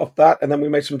of that? And then we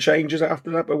made some changes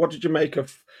after that. But what did you make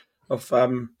of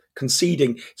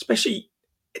conceding? Especially,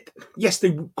 yes,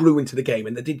 they grew into the game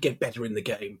and they did get better in the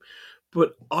game.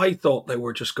 But I thought they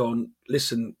were just going,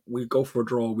 listen, we go for a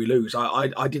draw, we lose.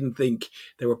 I didn't think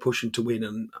they were pushing to win,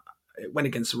 and it went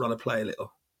against the run of play a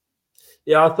little.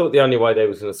 Yeah, I thought the only way they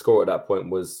was going to score at that point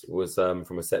was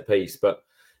from a set piece. But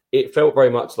it felt very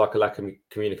much like a lack of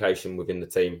communication within the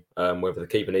team, whether the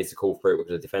keeper needs to call for it,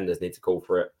 whether the defenders need to call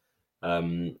for it.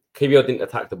 Kivior didn't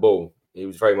attack the ball. He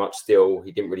was very much still.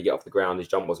 He didn't really get off the ground. His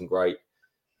jump wasn't great.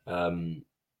 I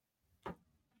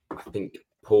think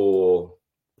poor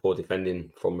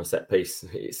defending from a set piece.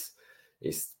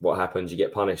 It's what happens. You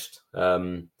get punished.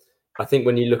 I think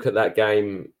when you look at that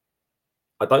game,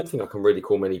 I don't think I can really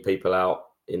call many people out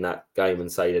in that game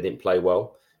and say they didn't play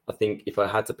well. I think if I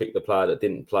had to pick the player that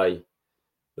didn't play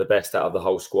the best out of the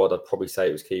whole squad, I'd probably say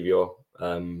it was Kiwior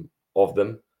of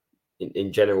them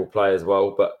in general play as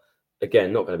well. But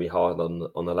again, not going to be hard on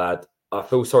the lad. I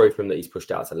feel sorry for him that he's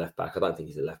pushed out to left back. I don't think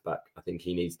he's a left back. I think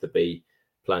he needs to be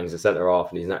playing as a centre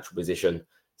half in his natural position.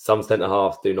 Some centre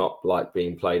halves do not like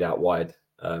being played out wide.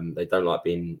 They don't like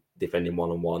being defending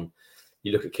one-on-one.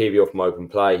 You look at Kiwior from open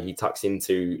play, he tucks in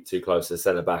too close to the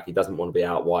centre back. He doesn't want to be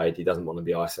out wide. He doesn't want to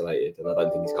be isolated, and I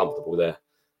don't think he's comfortable there.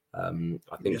 I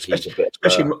think he's a bit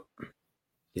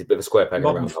of a square peg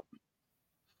around.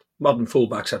 Modern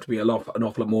fullbacks have to be an awful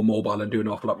lot more mobile and do an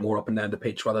awful lot more up and down the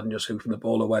pitch rather than just hoofing the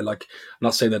ball away. Like, I'm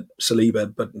not saying that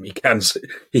Saliba, but he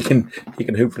can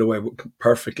hoof it away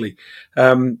perfectly.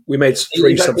 We made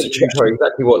three substitutions.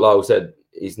 Exactly what Lyle said.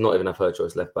 He's not even a third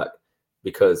choice left back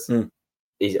because I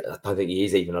don't think he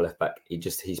is even a left back.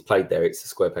 He's played there. It's a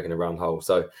square peg in a round hole.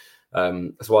 So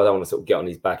that's why I don't want to sort of get on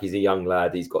his back. He's a young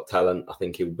lad. He's got talent. I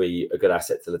think he'll be a good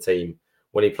asset to the team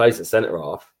when he plays at centre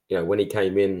half. When he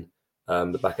came in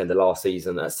the back end of last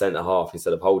season at centre half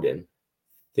instead of holding,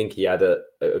 I think he had a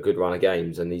good run of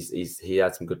games and he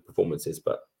had some good performances.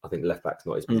 But I think left back's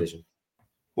not his position.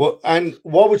 Well, and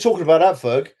while we're talking about that,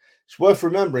 Ferg, it's worth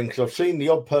remembering because I've seen the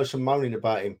odd person moaning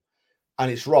about him,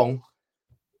 and it's wrong.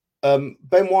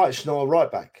 Ben White's not a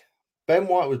right back. Ben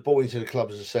White was brought into the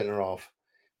club as a centre half,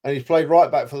 and he's played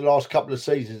right back for the last couple of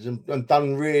seasons and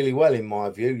done really well in my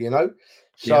view.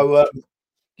 So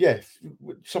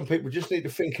some people just need to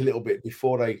think a little bit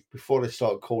before they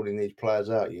start calling these players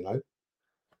out.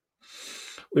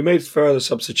 We made further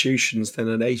substitutions. Then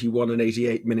in 81 and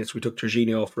 88 minutes, we took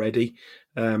Jorginho off ready,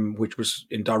 which was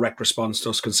in direct response to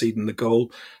us conceding the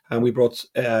goal. And we brought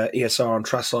ESR and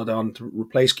Trossard on to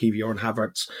replace Kiwior and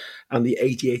Havertz. And the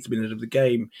 88th minute of the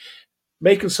game,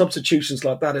 making substitutions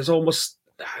like that is almost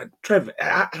Trev.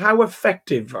 How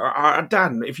effective, or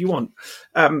Dan, if you want,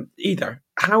 either.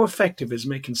 How effective is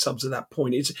making subs at that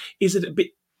point? Is it a bit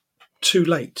too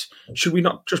late? Should we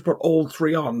not just put all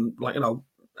three on,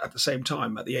 at the same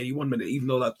time at the 81 minute, even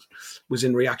though that was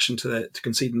in reaction to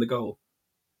conceding the goal?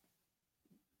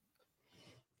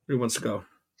 Who wants to go?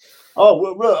 Oh,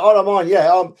 well, look, I don't mind.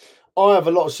 Yeah, I have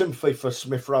a lot of sympathy for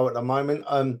Smith Rowe at the moment.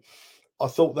 I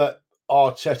thought that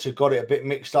Arteta got it a bit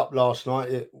mixed up last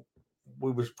night.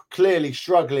 We was clearly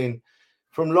struggling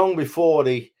from long before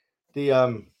the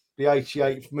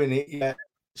 88th minute. Yeah,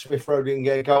 Smith Rowe didn't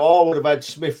get a go. I would have had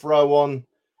Smith Rowe on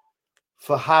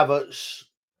for Havertz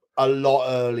a lot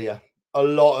earlier.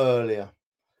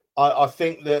 I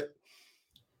think that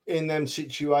in them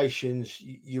situations,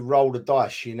 you roll the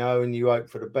dice, and you hope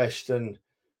for the best. And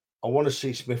I want to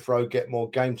see Smith Rowe get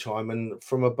more game time. And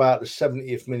from about the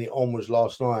 70th minute onwards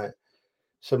last night,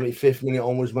 75th minute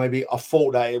onwards maybe, I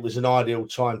thought that it was an ideal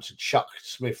time to chuck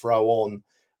Smith Rowe on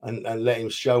and let him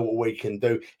show what we can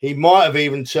do. He might have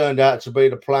even turned out to be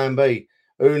the plan B.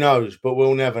 Who knows? But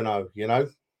we'll never know,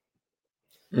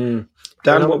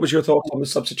 Dan, what was your thoughts on the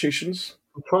substitutions?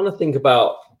 I'm trying to think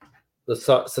about the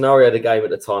scenario of the game at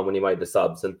the time when he made the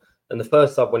subs. And the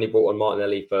first sub when he brought on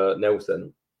Martinelli for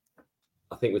Nelson,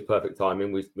 I think was perfect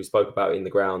timing. We spoke about it in the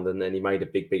ground, and then he made a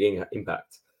big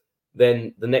impact.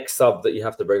 Then the next sub that you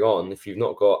have to bring on, if you've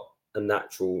not got a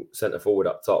natural centre forward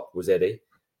up top, was Eddie.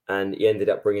 And he ended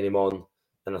up bringing him on.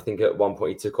 And I think at one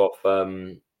point he took off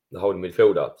the holding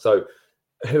midfielder. So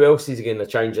who else is he going to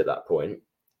change at that point?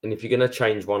 And if you're going to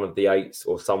change one of the eights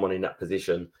or someone in that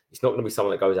position, it's not going to be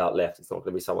someone that goes out left. It's not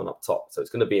going to be someone up top. So it's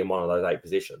going to be in one of those 8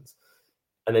 positions.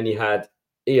 And then you had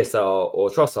ESR or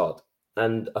Trossard.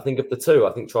 And I think of the two,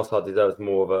 I think Trossard deserves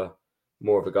more of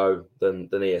a go than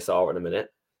ESR at the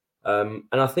minute. And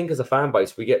I think as a fan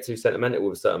base, we get too sentimental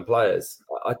with certain players.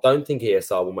 I don't think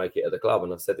ESR will make it at the club.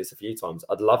 And I've said this a few times.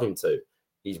 I'd love him to.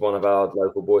 He's one of our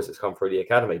local boys that's come through the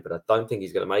academy, but I don't think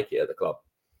he's going to make it at the club.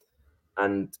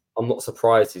 And I'm not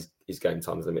surprised his game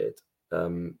time is limited.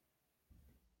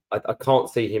 I can't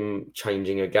see him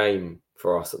changing a game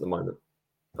for us at the moment,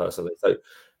 personally. So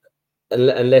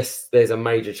unless there's a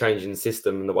major change in the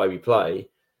system and the way we play,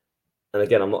 and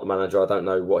again, I'm not the manager, I don't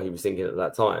know what he was thinking at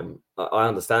that time. I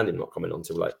understand him not coming on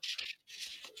too late.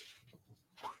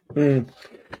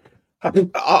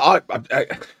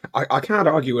 I can't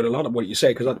argue with a lot of what you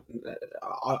say, because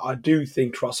I do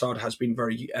think Trossard has been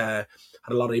very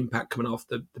had a lot of impact coming off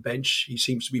the bench. He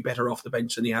seems to be better off the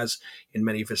bench than he has in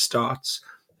many of his starts.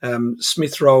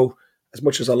 Smith Rowe, as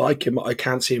much as I like him, I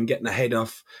can't see him getting ahead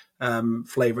of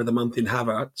flavour of the month in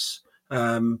Havertz.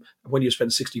 When you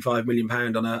spend £65 million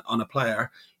on a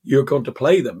player, you're going to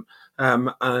play them.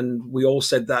 And we all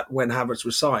said that when Havertz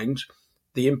was signed.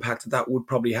 the impact that would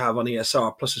probably have on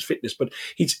ESR plus his fitness. But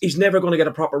he's never going to get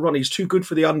a proper run. He's too good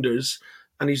for the unders,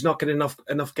 and he's not getting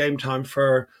enough game time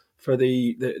for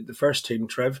the first team.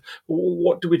 Trev,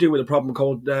 what do we do with a problem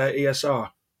called ESR?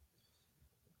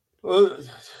 Well,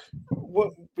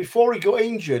 before he got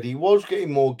injured, he was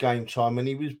getting more game time and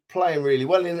he was playing really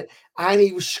well and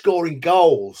he was scoring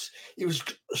goals. He was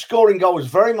scoring goals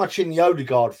very much in the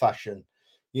Odegaard fashion,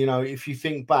 if you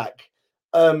think back.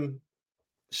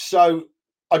 So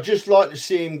I just like to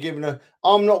see him given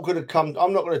I'm not going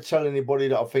to tell anybody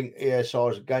that I think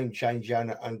ESR is a game changer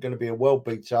and going to be a world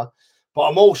beater, but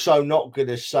I'm also not going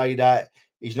to say that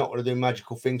he's not going to do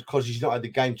magical things because he's not had the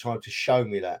game time to show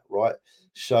me that, right?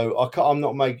 So I'm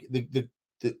not making the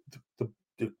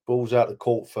balls out of the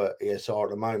court for ESR at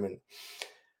the moment.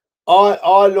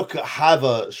 I look at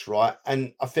Havertz, right,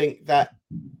 and I think that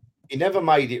he never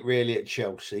made it really at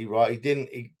Chelsea, right?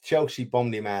 Chelsea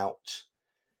bombed him out,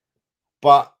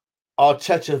 but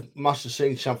Arteta must have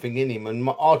seen something in him, and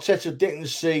Arteta didn't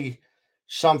see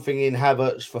something in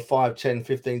Havertz for 5, 10,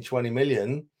 15, 20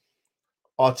 million.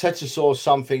 Arteta saw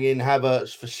something in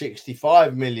Havertz for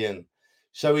 65 million.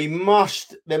 So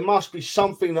there must be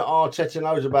something that Arteta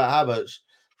knows about Havertz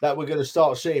that we're going to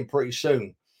start seeing pretty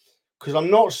soon. Because I'm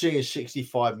not seeing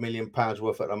 65 million pounds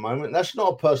worth at the moment. That's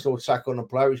not a personal attack on the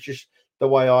player. It's just the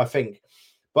way I think.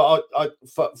 But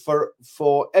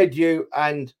for Edu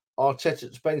and Arteta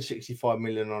to spend 65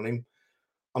 million on him,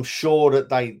 I'm sure that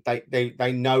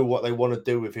they know what they want to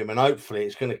do with him, and hopefully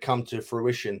it's going to come to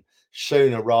fruition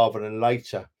sooner rather than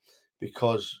later.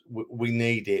 Because we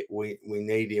need it. We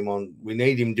need him we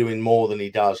need him doing more than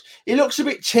he does. He looks a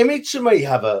bit timid to me,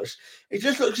 Havertz. He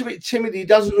just looks a bit timid. He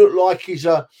doesn't look like he's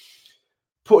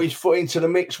put his foot into the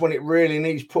mix when it really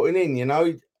needs putting in,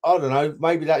 I don't know.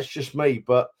 Maybe that's just me,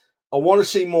 but I want to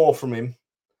see more from him.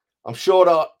 I'm sure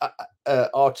that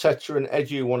Arteta and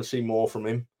Edu want to see more from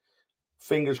him.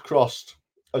 Fingers crossed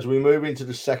as we move into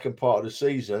the second part of the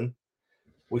season.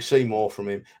 We see more from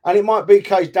him. And it might be the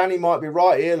case, Danny might be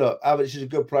right here. Look, Havertz is a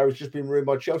good player. He's just been ruined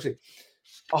by Chelsea.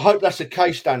 I hope that's the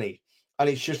case, Danny. And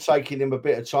it's just taking him a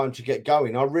bit of time to get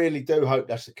going. I really do hope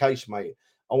that's the case, mate.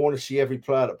 I want to see every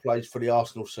player that plays for the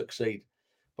Arsenal succeed.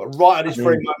 But right at this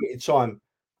very moment in time,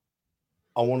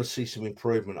 I want to see some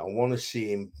improvement. I want to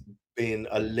see him being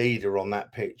a leader on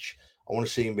that pitch. I want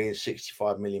to see him being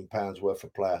 65 million pounds worth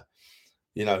of player.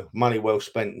 Money well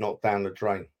spent, not down the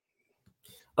drain.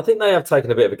 I think they have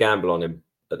taken a bit of a gamble on him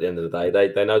at the end of the day.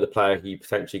 They know the player he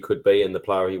potentially could be and the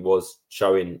player he was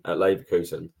showing at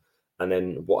Leverkusen and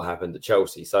then what happened at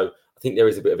Chelsea. So I think there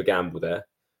is a bit of a gamble there.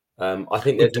 I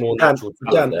think there's more natural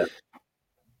talent there.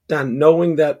 Dan,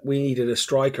 knowing that we needed a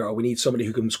striker or we need somebody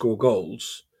who can score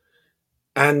goals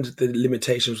and the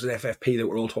limitations with FFP that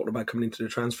we're all talking about coming into the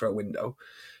transfer window,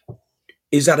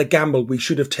 is that a gamble we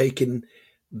should have taken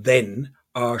then,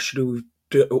 or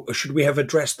should we have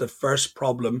addressed the first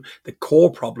problem, the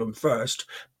core problem first,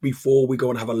 before we go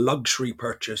and have a luxury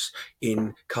purchase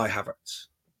in Kai Havertz?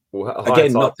 Well,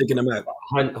 again, not thinking him out.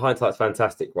 Hindsight's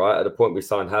fantastic, right? At the point we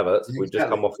signed Havertz, we'd just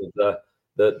come off of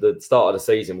the start of the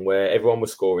season where everyone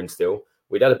was scoring still.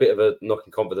 We'd had a bit of a knock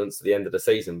in confidence at the end of the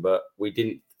season, but we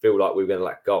didn't feel like we were going to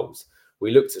lack goals.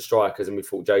 We looked at strikers and we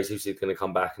thought Jesus is going to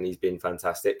come back and he's been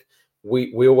fantastic.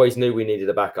 We always knew we needed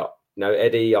a backup.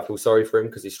 Eddie, I feel sorry for him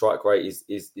because his strike rate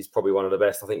is probably one of the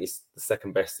best. I think he's the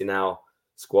second best in our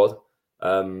squad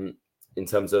in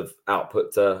terms of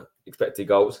output to expected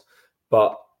goals.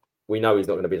 But we know he's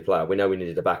not going to be the player. We know we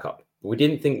needed a backup. We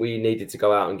didn't think we needed to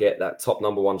go out and get that top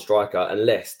number one striker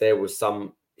unless there was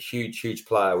some huge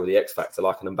player with the X factor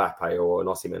like an Mbappe or an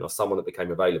Osimhen or someone that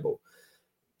became available.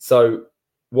 So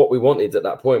what we wanted at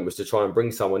that point was to try and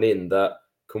bring someone in that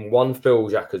can fill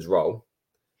Xhaka's role,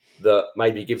 that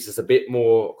maybe gives us a bit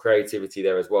more creativity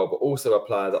there as well, but also a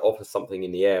player that offers something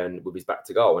in the air and with his back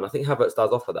to goal. And I think Havertz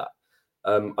does offer that.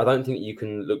 I don't think you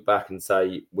can look back and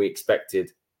say we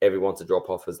expected everyone to drop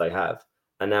off as they have,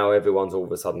 and now everyone's all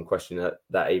of a sudden questioning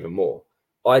that even more.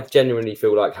 I genuinely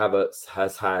feel like Havertz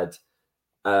has had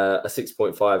a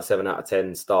 6.5, 7 out of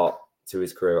 10 start to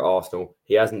his career at Arsenal.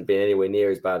 He hasn't been anywhere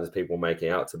near as bad as people are making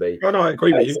out to be. Oh, no, I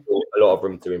agree with you. A lot of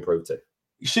room to improve to.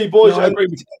 You see, boys, I agree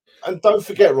with you. And don't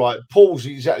forget, right, Paul's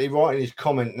exactly right in his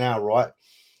comment now, right?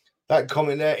 That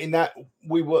comment there, in that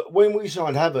when we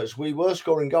signed Havertz, we were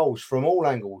scoring goals from all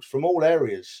angles, from all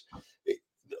areas.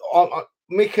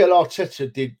 Mikel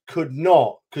Arteta could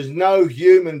not, because no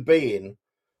human being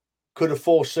could have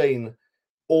foreseen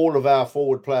all of our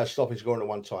forward players stopping scoring at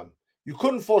one time. You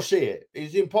couldn't foresee it.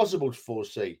 It's impossible to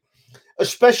foresee,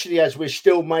 especially as we're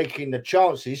still making the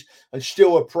chances and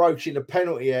still approaching the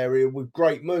penalty area with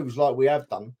great moves like we have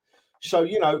done. So,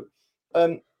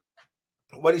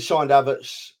 when he signed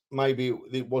Havertz, maybe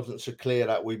it wasn't so clear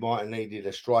that we might have needed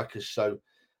a striker. So,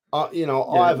 I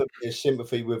have a bit of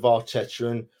sympathy with Arteta.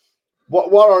 And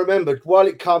what I remembered, while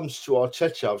it comes to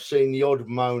Arteta, I've seen the odd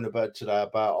moan about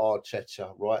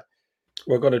Arteta, right?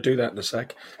 We're going to do that in a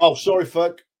sec. Oh, sorry,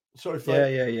 Ferg.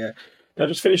 Yeah. Now,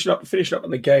 just finishing up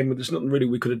on the game. There's nothing really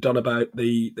we could have done about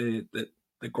the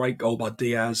great goal by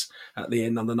Diaz at the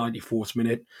end on the 94th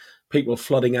minute. People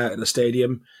flooding out of the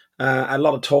stadium. A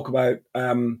lot of talk about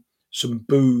some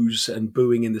boos and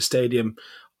booing in the stadium.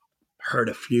 Heard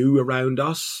a few around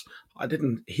us. I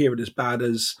didn't hear it as bad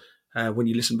as when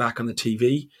you listen back on the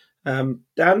TV.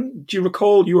 Dan, do you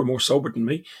recall? You were more sober than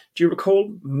me. Do you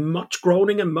recall much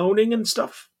groaning and moaning and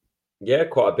stuff? Yeah,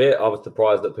 quite a bit. I was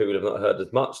surprised that people have not heard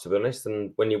as much, to be honest.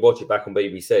 And when you watch it back on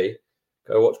BBC,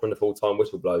 go watch when the full-time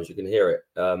whistle blows. You can hear it.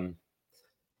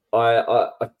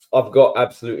 I've got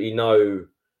absolutely no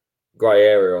grey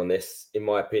area on this, in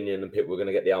my opinion, and people are going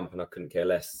to get the ump, and I couldn't care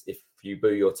less. If you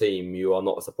boo your team, you are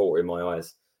not a supporter in my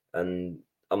eyes. And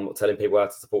I'm not telling people how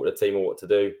to support the team or what to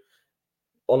do.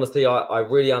 Honestly, I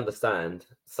really understand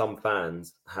some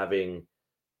fans having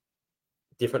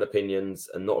different opinions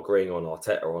and not agreeing on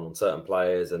Arteta or on certain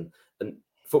players. And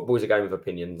football is a game of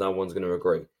opinions. No one's going to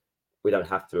agree. We don't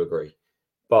have to agree.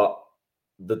 But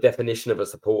the definition of a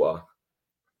supporter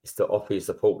is to offer you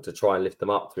support, to try and lift them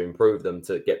up, to improve them,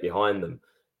 to get behind them.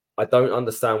 I don't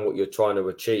understand what you're trying to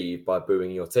achieve by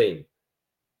booing your team.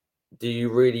 Do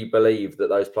you really believe that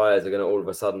those players are going to all of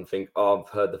a sudden think, oh, I've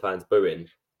heard the fans booing,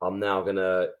 I'm now going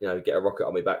to get a rocket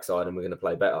on my backside and we're going to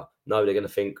play better? No, they're going to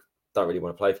think, don't really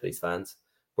want to play for these fans.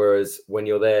 Whereas when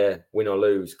you're there, win or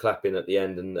lose, clapping at the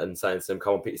end and saying to them,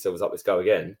 come on, pick yourselves up, let's go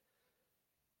again,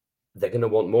 they're going to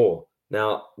want more.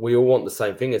 Now, we all want the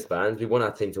same thing as fans. We want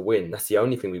our team to win. That's the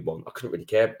only thing we want. I couldn't really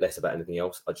care less about anything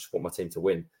else. I just want my team to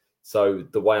win. So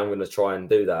the way I'm going to try and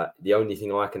do that, the only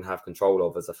thing I can have control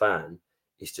of as a fan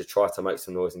is to try to make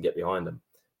some noise and get behind them,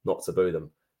 not to boo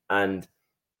them. And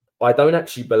I don't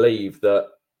actually believe that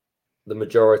the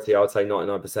majority, I would say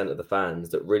 99% of the fans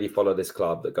that really follow this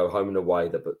club, that go home and away,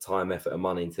 that put time, effort and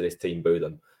money into this team, boo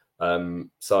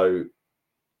them. So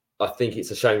I think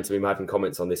it's a shame to be having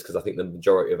comments on this, because I think the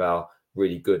majority of our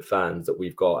really good fans that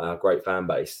we've got, our great fan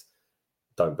base,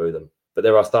 don't boo them. But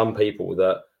there are some people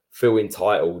that feel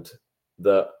entitled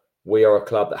that we are a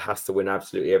club that has to win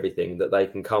absolutely everything, that they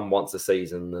can come once a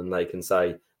season and they can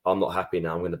say, I'm not happy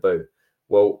now, I'm going to boo.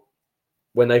 Well,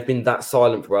 when they've been that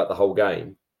silent throughout the whole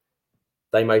game,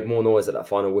 they made more noise at that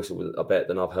final whistle, I bet,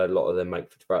 than I've heard a lot of them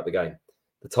make throughout the game.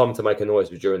 The time to make a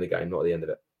noise was during the game, not at the end of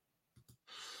it.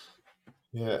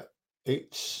 Yeah,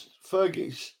 it's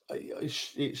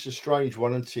a strange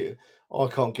one, isn't it? I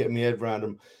can't get my head around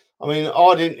them. I mean,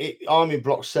 I'm in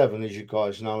block 7, as you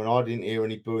guys know, and I didn't hear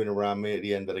any booing around me at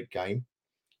the end of the game.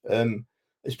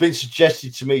 It's been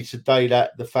suggested to me today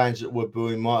that the fans that were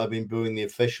booing might have been booing the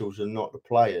officials and not the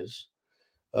players.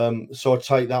 So I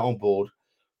take that on board.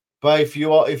 But if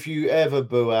you ever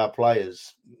boo our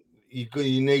players, you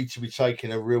need to be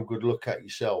taking a real good look at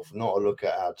yourself, not a look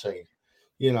at our team.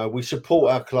 We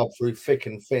support our club through thick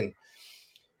and thin.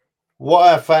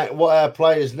 What our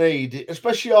players need,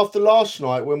 especially after last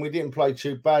night when we didn't play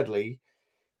too badly,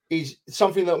 is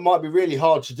something that might be really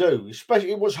hard to do.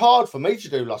 Especially, it was hard for me to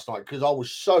do last night because I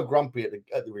was so grumpy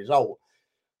at the result.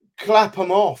 Clap them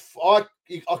off. I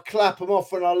clap them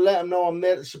off and I let them know I'm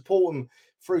there to support them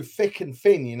through thick and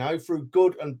thin, through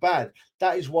good and bad.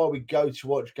 That is why we go to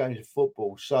watch games of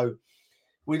football. So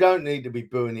we don't need to be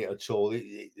booing it at all.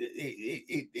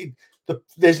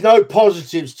 There's no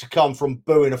positives to come from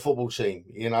booing a football team.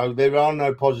 There are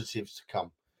no positives to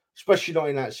come, especially not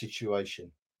in that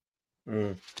situation.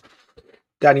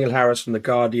 Daniel Harris from The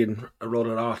Guardian wrote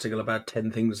an article about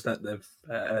 10 things that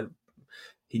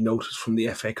he noticed from the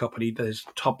FA Cup, and his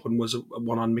top one was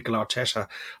one on Mikel Arteta.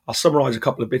 I'll summarise a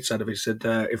couple of bits out of it. He said,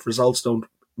 if results don't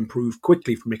improve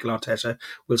quickly for Mikel Arteta,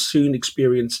 we'll soon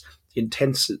experience an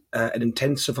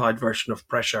intensified version of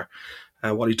pressure.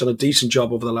 While he's done a decent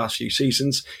job over the last few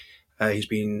seasons, he's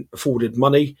been afforded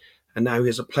money, and now he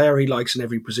has a player he likes in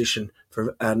every position,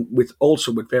 and with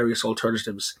various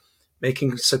alternatives.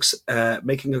 Making a success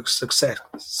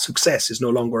is no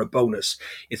longer a bonus;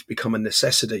 it's become a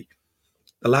necessity.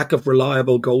 The lack of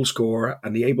reliable goal scorer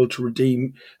and the able to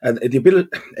redeem a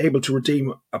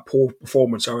poor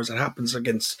performance, or as it happens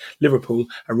against Liverpool,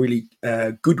 a really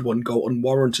good one go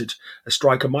unwarranted. A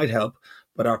striker might help,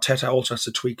 but Arteta also has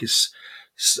to tweak his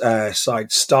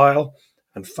side style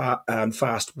and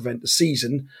fast to prevent the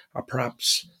season, or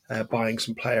perhaps buying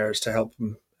some players to help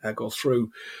him go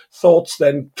through. Thoughts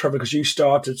then, Trevor, because you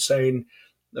started saying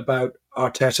about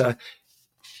Arteta.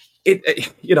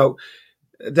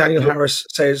 Daniel Harris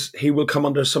says he will come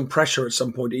under some pressure at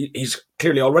some point. He's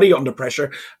clearly already under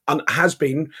pressure and has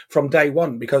been from day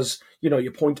one because,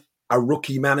 you point a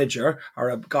rookie manager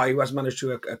or a guy who has managed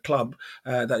to a club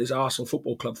that is Arsenal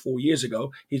Football Club 4 years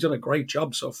ago. He's done a great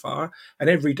job so far. And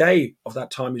every day of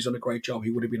that time he's done a great job.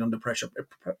 He would have been under pressure to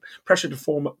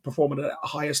perform at a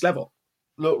highest level.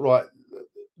 Look, right,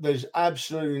 there's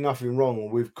absolutely nothing wrong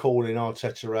with calling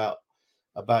Arteta out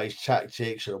about his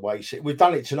tactics or the way we've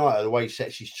done it tonight, the way he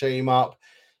sets his team up,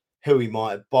 who he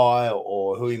might buy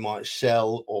or who he might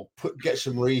sell, or get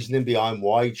some reasoning behind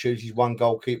why he chooses one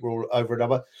goalkeeper over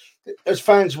another. As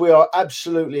fans, we are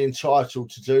absolutely entitled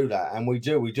to do that, and we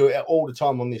do it all the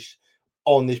time on this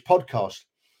podcast.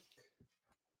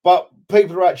 But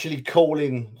people are actually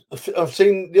calling. I've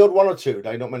seen the odd one or two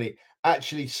today, not many,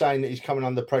 actually saying that he's coming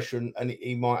under pressure and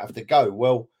he might have to go.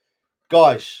 Well,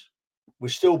 guys, we're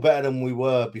still better than we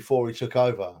were before he took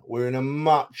over. We're in a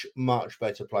much, much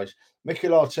better place.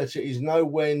 Mikel Arteta is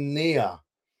nowhere near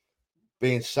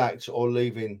being sacked or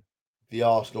leaving the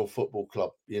Arsenal Football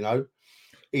Club. He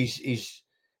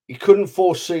couldn't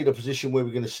foresee the position where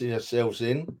we're going to see ourselves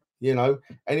in.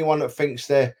 Anyone that thinks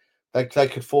they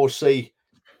could foresee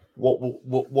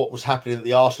what was happening at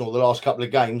the Arsenal the last couple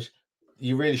of games,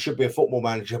 you really should be a football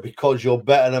manager because you're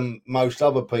better than most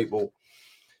other people.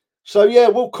 So, yeah,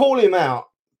 we'll call him out,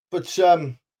 but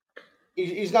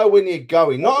he's nowhere near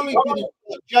going. Not only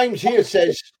James here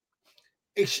says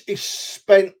he's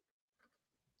spent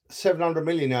 700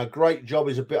 million now. Great job,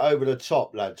 is a bit over the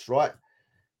top, lads, right?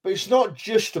 But it's not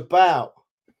just about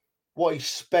what he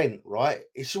spent, right?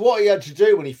 It's what he had to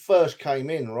do when he first came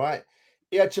in, right?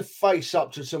 He had to face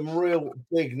up to some real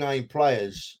big-name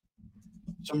players,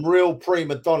 some real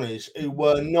prima donnas who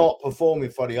were not performing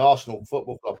for the Arsenal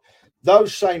Football Club.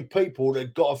 Those same people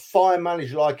that got a fine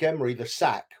manager like Emery the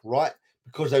sack, right?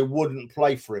 Because they wouldn't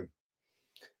play for him.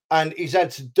 And he's had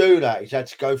to do that. He's had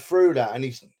to go through that. And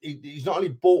he's not only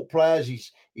bought players,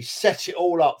 he's set it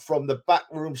all up from the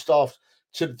backroom staff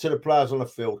to the players on the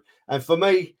field. And for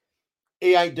me,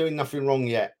 he ain't doing nothing wrong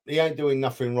yet.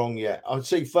 I'd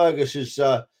see Fergus is,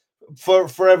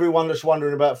 for everyone that's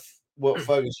wondering about what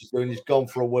Fergus is doing, he's gone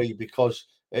for a wee because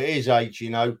at his age, he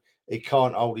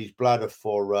can't hold his bladder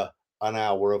for an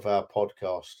hour of our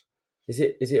podcast. Is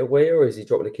it a wee or is he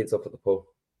dropping the kids off at the pool?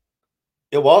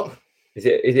 You what? Is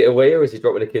it a wee or is he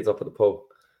dropping the kids off at the pool?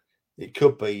 It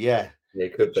could be, yeah. Yeah,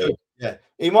 it could be. Yeah,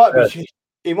 he might be.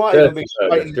 He might even be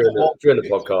straightening during the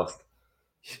podcast.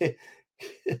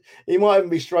 He might even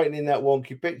be straightening that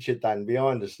wonky picture, Dan,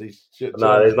 behind us.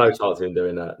 No, there's no chance of him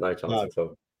doing that. No chance at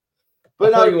all.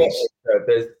 But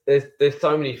there's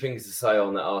so many things to say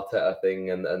on that Arteta thing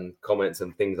and comments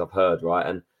and things I've heard, right?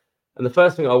 And the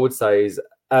first thing I would say is,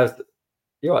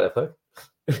 you're right there,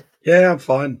 Flo? Yeah, I'm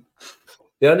fine.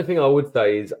 The only thing I would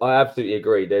say is I absolutely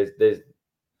agree. There's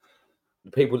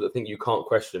people that think you can't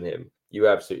question him. You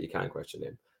absolutely can question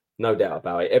him. No doubt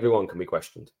about it. Everyone can be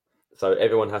questioned. So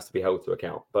everyone has to be held to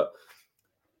account. But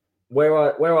where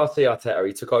I see Arteta,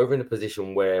 he took over in a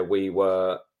position where we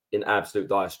were in absolute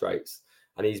dire straits.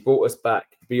 And he's brought us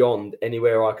back beyond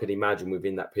anywhere I could imagine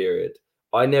within that period.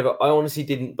 I honestly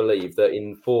didn't believe that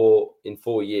in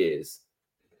 4 years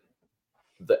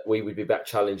that we would be back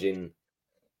challenging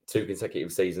 2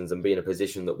 consecutive seasons and be in a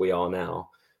position that we are now,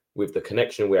 with the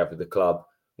connection we have with the club,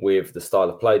 with the style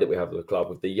of play that we have with the club,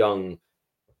 with the young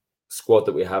squad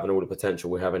that we have and all the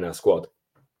potential we have in our squad.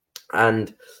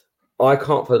 And I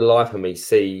can't for the life of me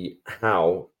see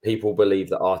how people believe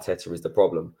that Arteta is the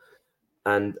problem.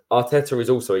 And Arteta is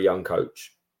also a young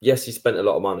coach. Yes, he spent a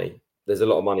lot of money. There's a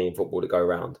lot of money in football to go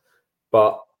around.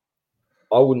 But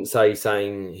I wouldn't say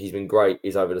saying he's been great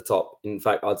is over the top. In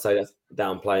fact, I'd say that's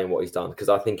downplaying what he's done, because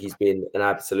I think he's been an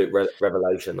absolute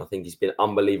revelation. I think he's been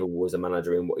unbelievable as a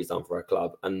manager in what he's done for our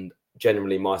club. And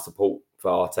generally, my support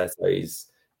for Arteta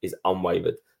is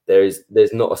unwavered. There's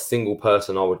not a single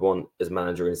person I would want as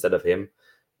manager instead of him.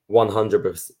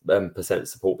 100%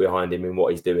 support behind him in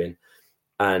what he's doing.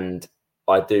 And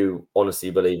I do honestly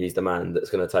believe he's the man that's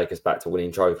going to take us back to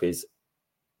winning trophies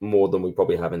more than we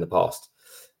probably have in the past.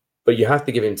 But you have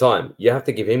to give him time. You have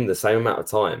to give him the same amount of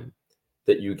time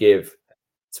that you give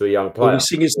to a young player. Will we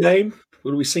sing his name?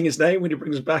 Will we sing his name when he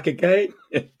brings us back again?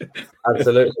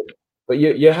 Absolutely. But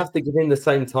you have to give him the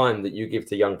same time that you give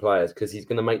to young players, because he's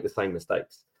going to make the same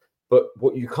mistakes. But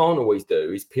what you can't always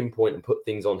do is pinpoint and put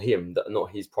things on him that are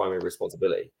not his primary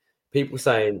responsibility. People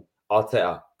saying,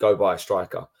 Arteta, go buy a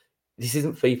striker. This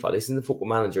isn't FIFA. This isn't the Football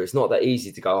Manager. It's not that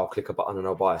easy to go, I'll click a button and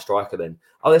I'll buy a striker then.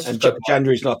 Oh, let's just go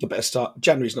January's not the best time.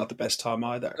 January's not the best time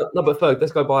either. No, but Ferg,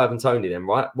 let's go buy Ivan Toney then,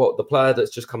 right? What, the player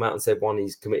that's just come out and said, one,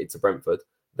 he's committed to Brentford.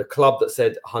 the club that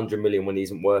said 100 million when he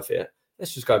isn't worth it,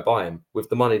 let's just go buy him with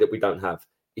the money that we don't have.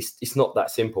 It's not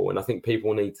that simple. And I think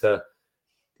people need to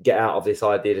get out of this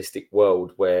idealistic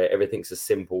world where everything's as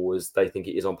simple as they think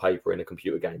it is on paper in a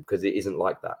computer game, because it isn't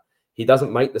like that. He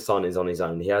doesn't make the signings on his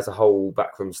own. He has a whole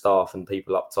backroom staff and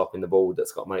people up top in the board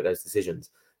that's got to make those decisions.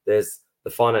 There's the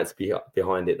finance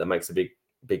behind it that makes a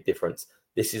big difference.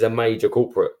 This is a major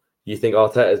corporate. You think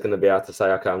Arteta is going to be able to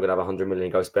say, okay, I'm going to have 100 million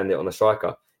and go spend it on a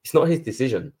striker? It's not his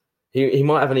decision. He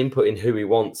might have an input in who he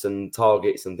wants and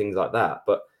targets and things like that,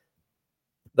 but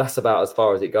that's about as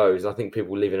far as it goes. I think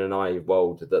people live in a naive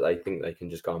world that they think they can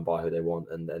just go and buy who they want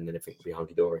and then everything will be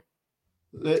hunky-dory.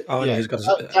 Arnie has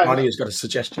got a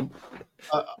suggestion.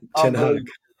 Ten Hag.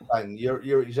 And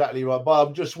you're exactly right. But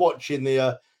I'm just watching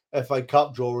the FA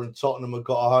Cup draw, and Tottenham have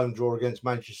got a home draw against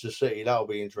Manchester City. That'll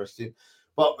be interesting.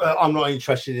 But I'm not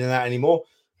interested in that anymore.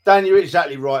 Dan, you're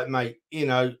exactly right, mate. You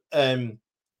know,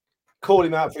 call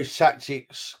him out for his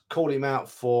tactics. Call him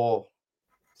out for,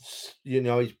 you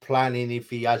know, his planning if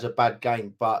he has a bad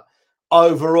game. But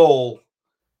overall,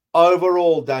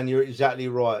 Dan, you're exactly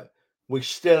right. We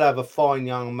still have a fine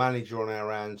young manager on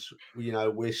our hands. You know,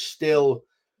 we're still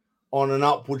on an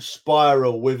upward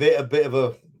spiral with it a bit of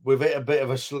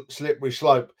a slippery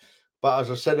slope. But as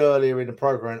I said earlier in the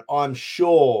program, I'm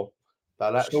sure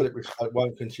that slippery slope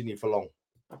won't continue for long.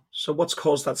 So what's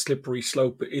caused that slippery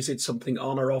slope? Is it something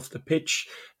on or off the pitch?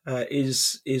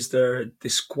 Is there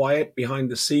disquiet behind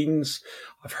the scenes?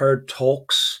 I've heard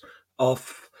talks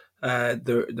of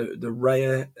the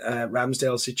Raya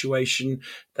Ramsdale situation,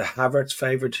 the Havertz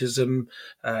favoritism,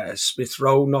 Smith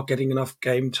Rowe not getting enough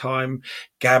game time,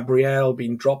 Gabriel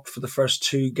being dropped for the first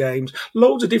 2 games,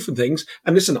 loads of different things.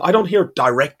 And listen, I don't hear it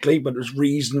directly, but it's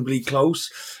reasonably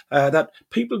close that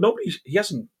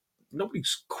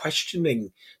nobody's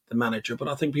questioning the manager, but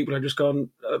I think people are just going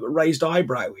raised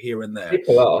eyebrow here and there.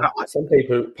 People are.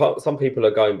 Some people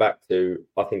are going back to,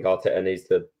 I think Arteta needs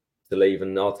to leave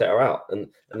and Arteta out. And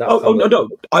that's no.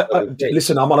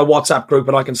 Listen, I'm on a WhatsApp group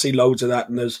and I can see loads of that.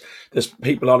 And there's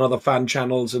people on other fan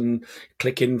channels and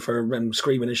clicking for and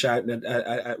screaming and shouting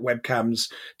at webcams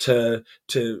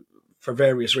for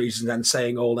various reasons and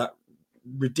saying all that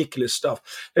ridiculous stuff.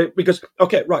 Because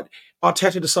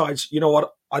Arteta decides, you know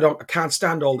what, I can't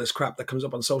stand all this crap that comes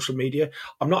up on social media.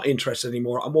 I'm not interested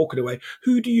anymore. I'm walking away.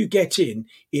 Who do you get in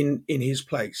his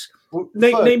place?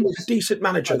 Name a decent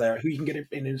manager there who you can get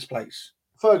in his place.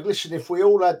 Ferg, listen, if we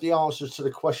all had the answers to the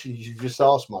questions you just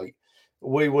asked, mate,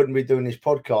 we wouldn't be doing this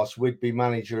podcast. We'd be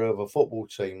manager of a football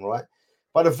team, right?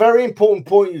 But a very important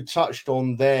point you touched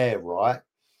on there, right,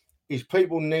 is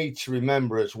people need to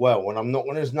remember as well, and I'm not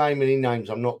going to name any names,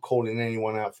 I'm not calling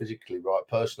anyone out physically, right,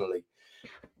 personally,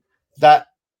 that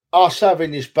us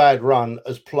having this bad run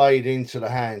has played into the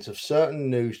hands of certain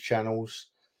news channels,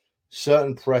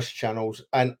 certain press channels,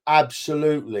 and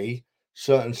absolutely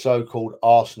certain so-called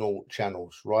Arsenal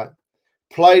channels, right?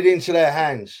 Played into their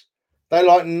hands. They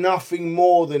like nothing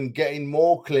more than getting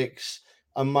more clicks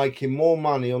and making more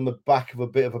money on the back of a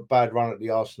bit of a bad run at the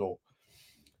Arsenal.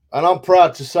 And I'm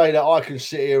proud to say that I can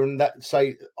sit here and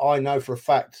say I know for a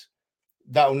fact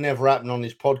that will never happen on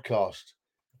this podcast.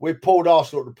 We pulled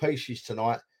Arsenal to pieces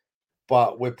tonight,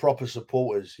 but we're proper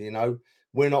supporters, you know.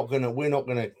 We're not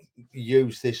gonna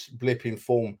use this blip in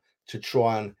form to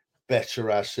try and better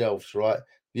ourselves, right?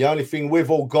 The only thing we've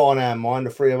all got on our mind, the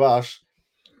three of us,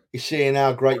 is seeing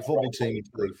our great football team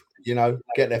improve, you know,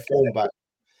 get their form back.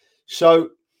 So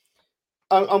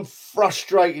I'm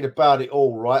frustrated about it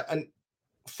all, right? And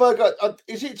Ferg,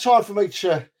 is it time for me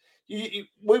to? We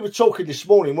were talking this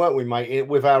morning, weren't we, mate,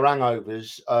 with our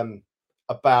hangovers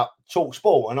about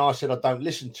TalkSport, and I said I don't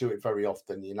listen to it very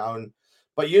often, you know,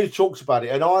 but you talked about it,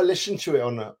 and I listened to it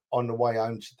on the way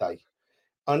home today,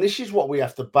 and this is what we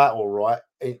have to battle, right,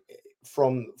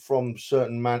 from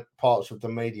certain parts of the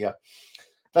media.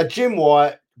 That Jim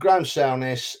White, Graham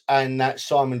Souness, and that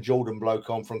Simon Jordan bloke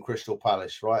on from Crystal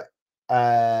Palace, right,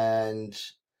 and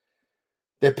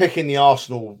they're picking the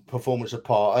Arsenal performance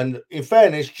apart. And in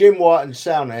fairness, Jim White and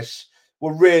Souness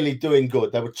were really doing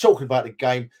good. They were talking about the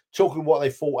game, talking what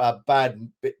they thought our bad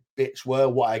bits were,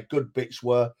 what our good bits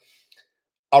were.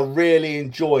 I really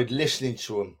enjoyed listening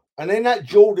to them. And then that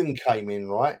Jordan came in,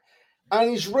 right? And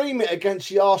his remit against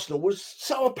the Arsenal was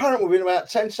so apparent within about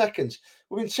 10 seconds.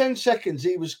 Within 10 seconds,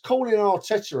 he was calling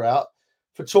Arteta out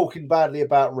for talking badly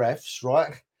about refs,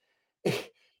 right?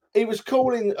 He was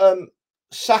calling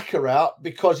Saka out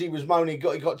because he was moaning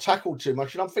he got tackled too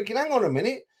much. And I'm thinking, hang on a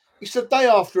minute. It's the day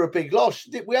after a big loss.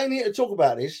 We ain't here to talk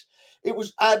about this. It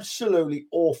was absolutely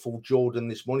awful, Jordan,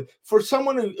 this morning. For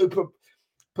someone who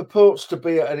purports to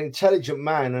be an intelligent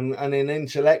man and an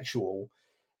intellectual,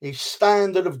 his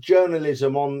standard of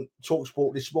journalism on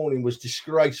TalkSport this morning was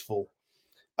disgraceful.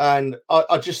 And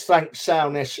I just thank Sal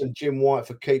Ness and Jim White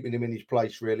for keeping him in his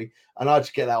place, really. And I had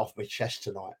to get that off my chest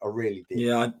tonight. I really did.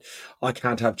 Yeah, I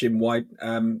can't have Jim White.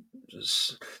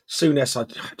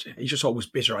 Souness, he's just always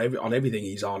bitter on everything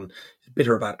he's on. He's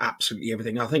bitter about absolutely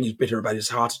everything. I think he's bitter about his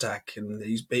heart attack, and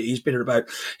he's bitter about.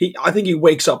 I think he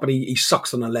wakes up and he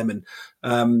sucks on a lemon.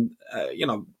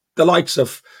 The likes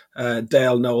of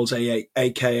Dale Knowles,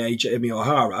 aka Jamie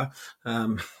O'Hara.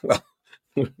 Well,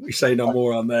 we say no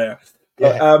more on there.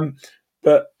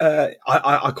 But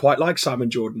I quite like Simon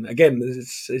Jordan. Again,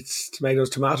 it's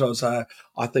tomatoes. I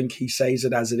think he says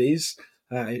it as it is.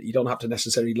 You don't have to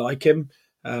necessarily like him,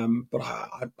 but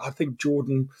I think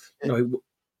Jordan,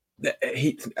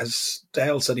 he, as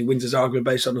Dale said, he wins his argument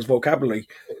based on his vocabulary,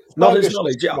 not his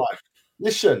knowledge. Yeah.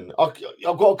 Listen, I've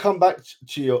got to come back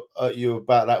to you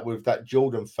about that with that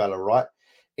Jordan fella, right?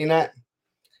 In that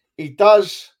he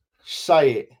does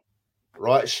say it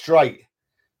right straight.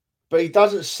 But he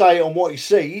doesn't say it on what he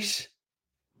sees.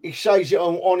 He says it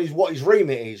on what his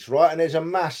remit is, right? And there's a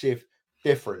massive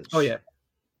difference. Oh, yeah.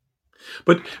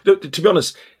 But to be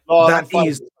honest, that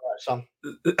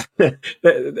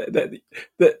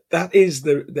is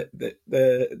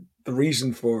the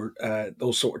reason for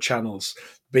those sort of channels.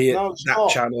 Be it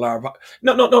channel or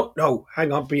no.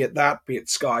 Hang on. Be it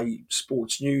Sky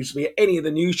Sports News, be it any of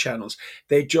the news channels.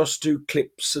 They just do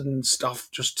clips and stuff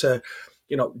just to,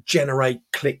 generate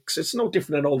clicks. It's no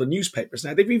different than all the newspapers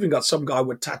now. They've even got some guy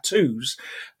with tattoos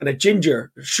and a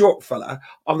ginger short fella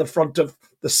on the front of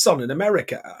the Sun in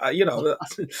America. I got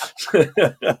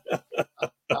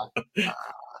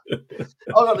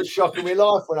the shock of my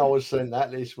life when I was seeing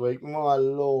that this week. My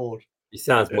Lord. He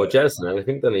sounds more jealous than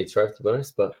anything, doesn't he, Trev, to be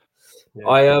honest? But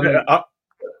yeah.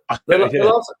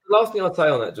 The last thing I'll say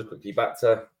on that, just quickly, back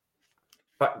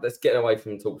let's get away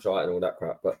from talk shite and all that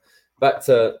crap, but back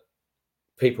to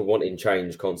people wanting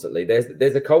change constantly.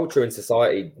 There's a culture in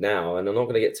society now, and I'm not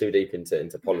going to get too deep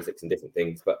into politics and different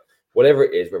things, but whatever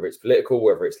it is, whether it's political,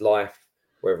 whether it's life,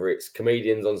 whether it's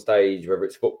comedians on stage, whether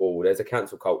it's football, there's a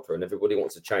cancel culture and everybody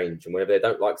wants to change. And whenever they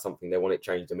don't like something, they want it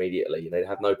changed immediately. They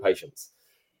have no patience.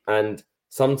 And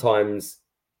sometimes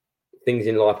things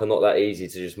in life are not that easy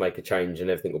to just make a change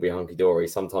and everything will be hunky-dory.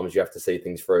 Sometimes you have to see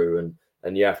things through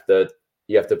and you have to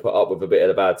put up with a bit of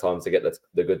the bad times to get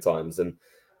the good times. And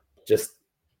just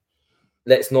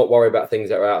let's not worry about things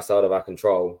that are outside of our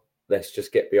control. Let's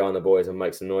just get behind the boys and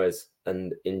make some noise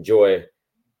and enjoy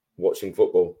watching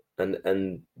football.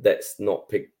 And let's not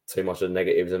pick too much of the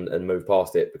negatives and move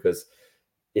past it, because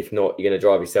if not, you're going to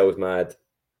drive yourselves mad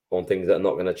on things that are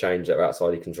not going to change, that are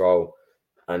outside your control.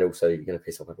 And also you're going to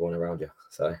piss off everyone around you.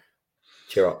 So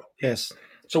cheer up. Yes.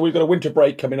 So we've got a winter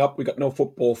break coming up. We've got no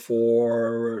football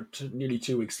for nearly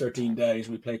 2 weeks, 13 days.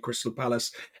 We play Crystal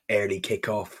Palace, early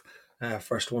kickoff.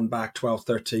 First one back,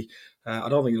 12:30. I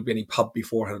don't think there'll be any pub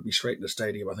beforehand. It'll be straight in the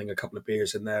stadium. I think a couple of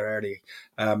beers in there early.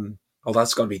 Oh,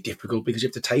 that's going to be difficult because you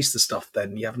have to taste the stuff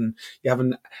then. You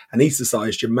haven't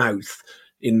anaesthetised your mouth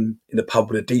in the pub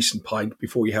with a decent pint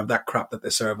before you have that crap that they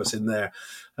serve us in there.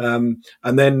 And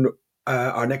then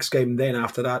our next game then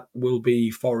after that will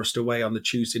be Forest away on the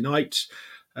Tuesday night.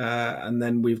 And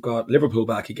then we've got Liverpool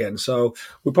back again. So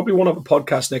we probably won't have a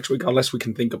podcast next week unless we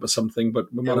can think up of something,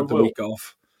 but we might have the week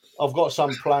off. I've got some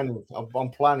planning.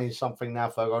 I'm planning something now,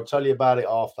 folks. I'll tell you about it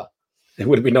after. It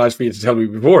would have been nice for you to tell me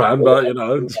beforehand, but you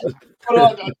know. You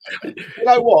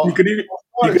know what? You could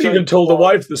even tell the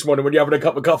wife this morning when you're having a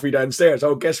cup of coffee downstairs.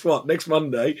 Oh, guess what? Next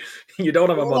Monday, you don't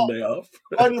have a Monday off.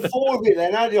 I hadn't thought of it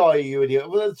then, had I, you idiot?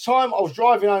 Well, at the time I was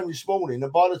driving home this morning,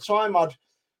 and by the time I'd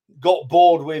got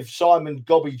bored with Simon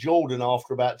Gobby Jordan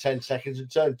after about 10 seconds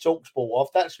and turned TalkSport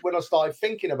off, that's when I started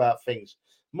thinking about things.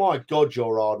 My God,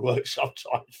 you're hard work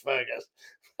sometimes, Fergus.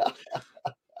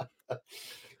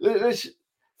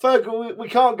 Fergus, we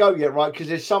can't go yet, right? Because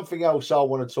there's something else I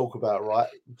want to talk about, right?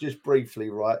 Just briefly,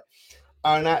 right?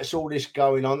 And that's all this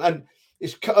going on. And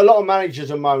it's a lot of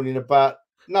managers are moaning about.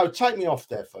 No, take me off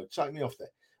there, folks. Take me off there.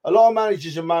 A lot of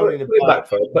managers are moaning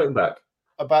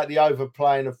about the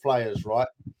overplaying of players, right?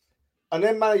 And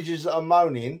then managers that are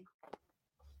moaning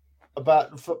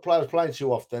about players playing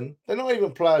too often, they're not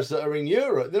even players that are in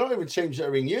Europe. They're not even teams that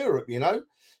are in Europe, you know.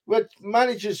 We're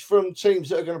managers from teams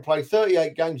that are going to play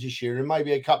 38 games this year and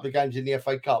maybe a couple of games in the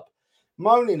FA Cup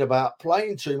moaning about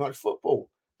playing too much football.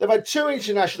 They've had 2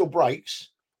 international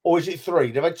breaks, or is it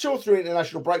 3? They've had 2 or 3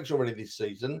 international breaks already this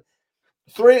season,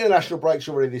 3 international breaks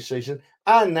already this season,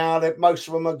 and now that most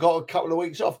of them have got a couple of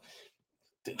weeks off.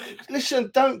 Listen,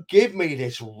 don't give me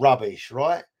this rubbish,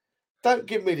 right? Don't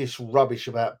give me this rubbish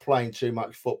about playing too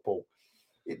much football.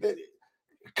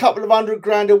 couple of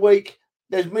 $100,000 a week,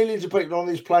 there's millions of people on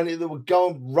this planet that would go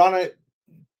and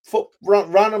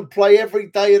run and play every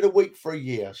day of the week for a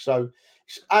year. So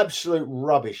it's absolute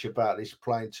rubbish about this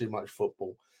playing too much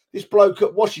football. This bloke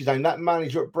at what's his name, that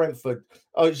manager at Brentford.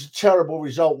 Oh, it's a terrible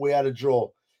result. We had a draw.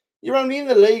 You're only in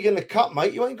the league and the cup,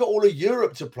 mate. You ain't got all of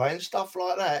Europe to play and stuff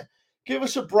like that. Give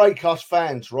us a break, us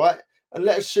fans, right? And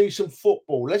let us see some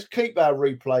football. Let's keep our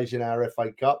replays in our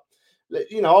FA Cup.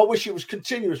 You know, I wish it was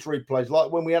continuous replays,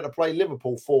 like when we had to play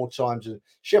Liverpool 4 times and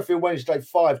Sheffield Wednesday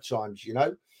 5 times. You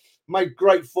know, made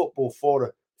great football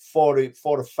for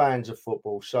the fans of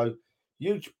football. So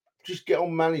you just get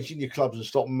on managing your clubs and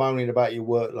stop moaning about your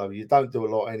workload. You don't do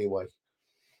a lot anyway.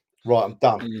 Right, I'm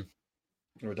done.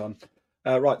 We're done.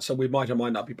 Right, so we might or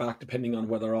might not be back, depending on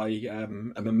whether I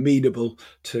am amenable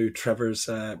to Trevor's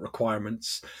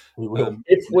requirements. We will.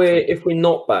 If we're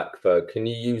not back, Ferg, can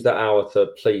you use that hour to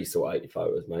please sort out your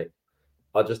photos, mate?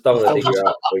 I just don't want to dig you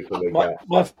out week in, week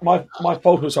out. My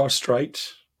photos are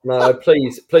straight. No,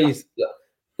 please.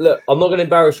 Look, I'm not going to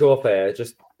embarrass you off air.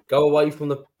 Just go away from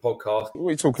the podcast. What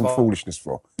are you talking foolishness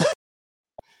for?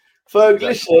 Ferg,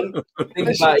 listen. Think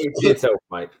about it to yourself,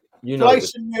 mate. You know, play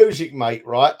some music, mate,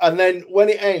 right? And then when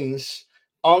it ends,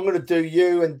 I'm going to do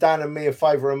you and Dan and me a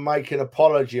favour and make an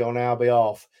apology on our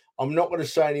behalf. I'm not going to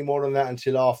say any more than that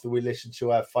until after we listen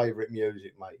to our favourite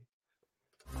music, mate.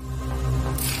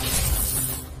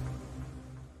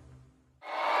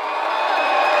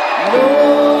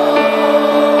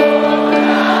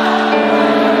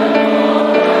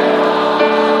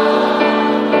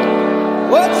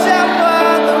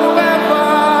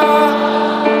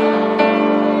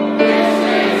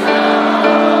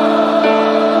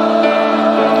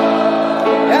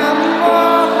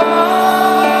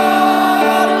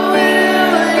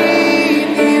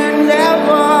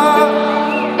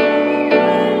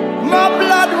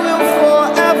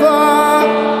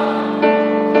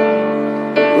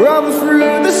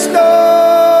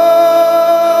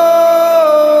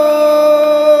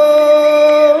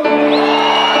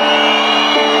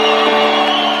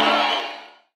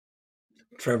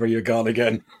 Trevor, you're gone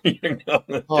again.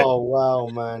 Oh, wow,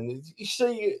 man. You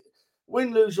see,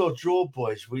 win, lose or draw,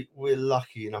 boys, we're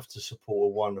lucky enough to support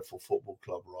a wonderful football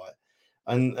club, right?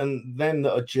 And them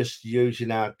that are just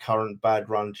using our current bad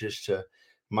run just to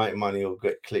make money or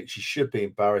get clicks, you should be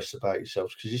embarrassed about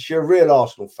yourselves, because if you're a real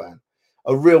Arsenal fan,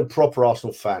 a real proper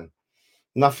Arsenal fan,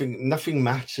 nothing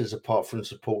matters apart from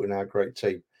supporting our great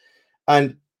team.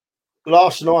 And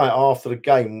last night after the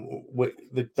game,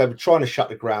 they were trying to shut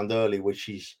the ground early, which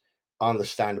is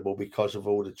understandable because of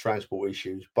all the transport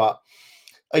issues. But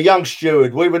a young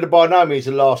steward, we were by no means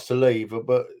the last to leave,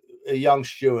 but a young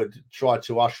steward tried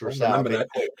to usher us out. That.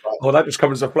 Oh, that just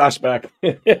comes as a flashback.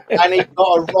 And he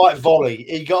got a right volley.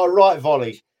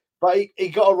 But he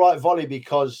got a right volley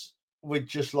because we'd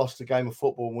just lost the game of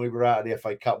football and we were out of the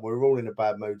FA Cup. We were all in a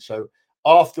bad mood. So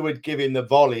after we'd given him the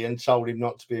volley and told him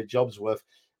not to be a Jobsworth,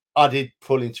 I did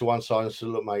pull him to one side and said,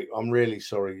 look, mate, I'm really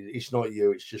sorry. It's not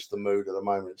you. It's just the mood at the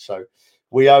moment. So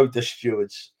we owed the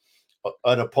stewards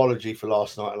an apology for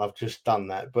last night, and I've just done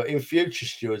that. But in future,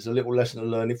 stewards, a little lesson to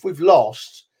learn. If we've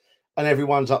lost and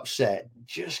everyone's upset,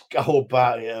 just go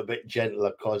about it a bit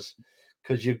gentler, because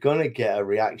you're going to get a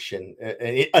reaction,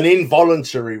 an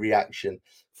involuntary reaction.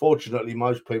 Fortunately,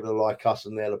 most people are like us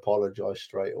and they'll apologise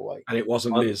straight away. And it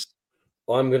wasn't Liz.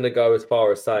 I'm going to go as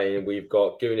far as saying we've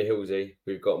got Gooner Hillsey,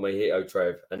 we've got Mojito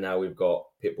Trev, and now we've got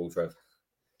Pitbull Trev.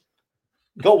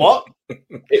 Got what?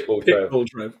 Pitbull Trev. Pitbull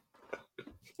Trev.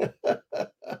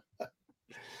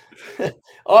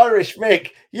 Irish Mick,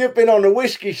 you've been on a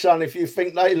whiskey, son, if you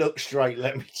think they look straight,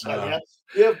 let me tell you.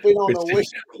 You've been on a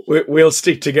whiskey. We'll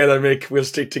stick together, Mick. We'll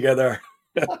stick together.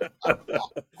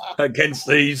 against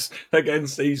these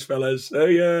fellas. Oh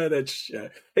yeah, that's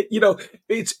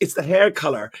it's the hair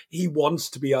color. He wants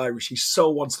to be Irish. He so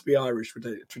wants to be Irish with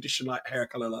a traditional hair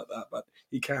color like that, but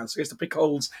he can't. So he has to pick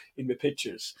holes in the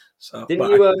pictures. So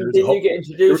didn't you get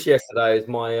introduced yesterday as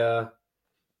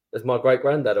my great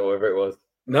granddad or whatever it was?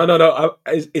 No.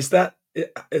 Is that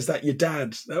your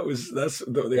dad? That's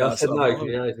the I said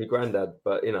no, he's my granddad,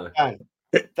 but you know.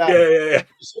 Yeah.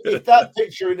 If that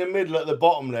picture in the middle at the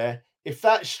bottom there, if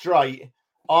that's straight,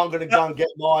 I'm going to go and get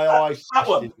my eyes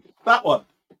tested. That one.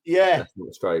 Yeah. That's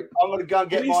not straight. I'm going to go and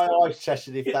get my eyes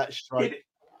tested if that's straight.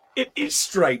 It is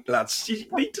straight, lads. You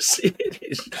need to see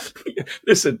it.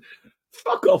 Listen,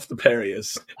 fuck off the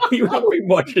Perriers. You have been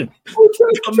watching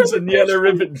Guns and Yellow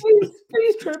Ribbons.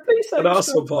 Please say an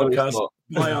Arsenal podcast.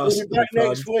 My Arsenal fan.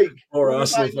 Next week. Or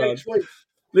Arsenal fan.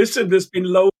 Listen, there's been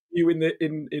loads of you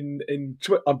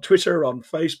on Twitter, on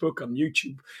Facebook, on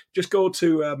YouTube. Just go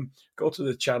to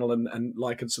the channel and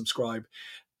like and subscribe.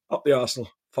 Up the Arsenal.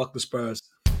 Fuck the Spurs.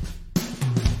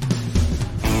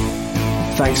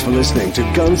 Thanks for listening to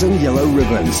Guns and Yellow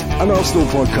Ribbons, an Arsenal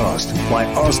podcast by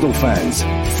Arsenal fans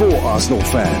for Arsenal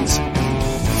fans.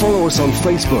 Follow us on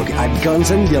Facebook at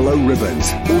Guns and Yellow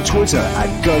Ribbons or Twitter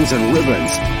at Guns and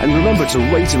Ribbons. And remember to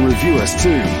rate and review us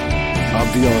too.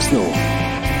 Up the Arsenal.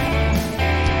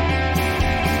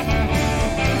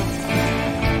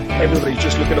 Everybody's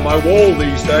just looking at my wall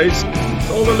these days.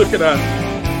 That's all they're looking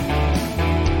at.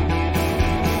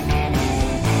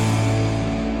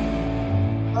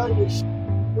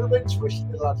 We're meant to wish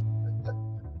the lad.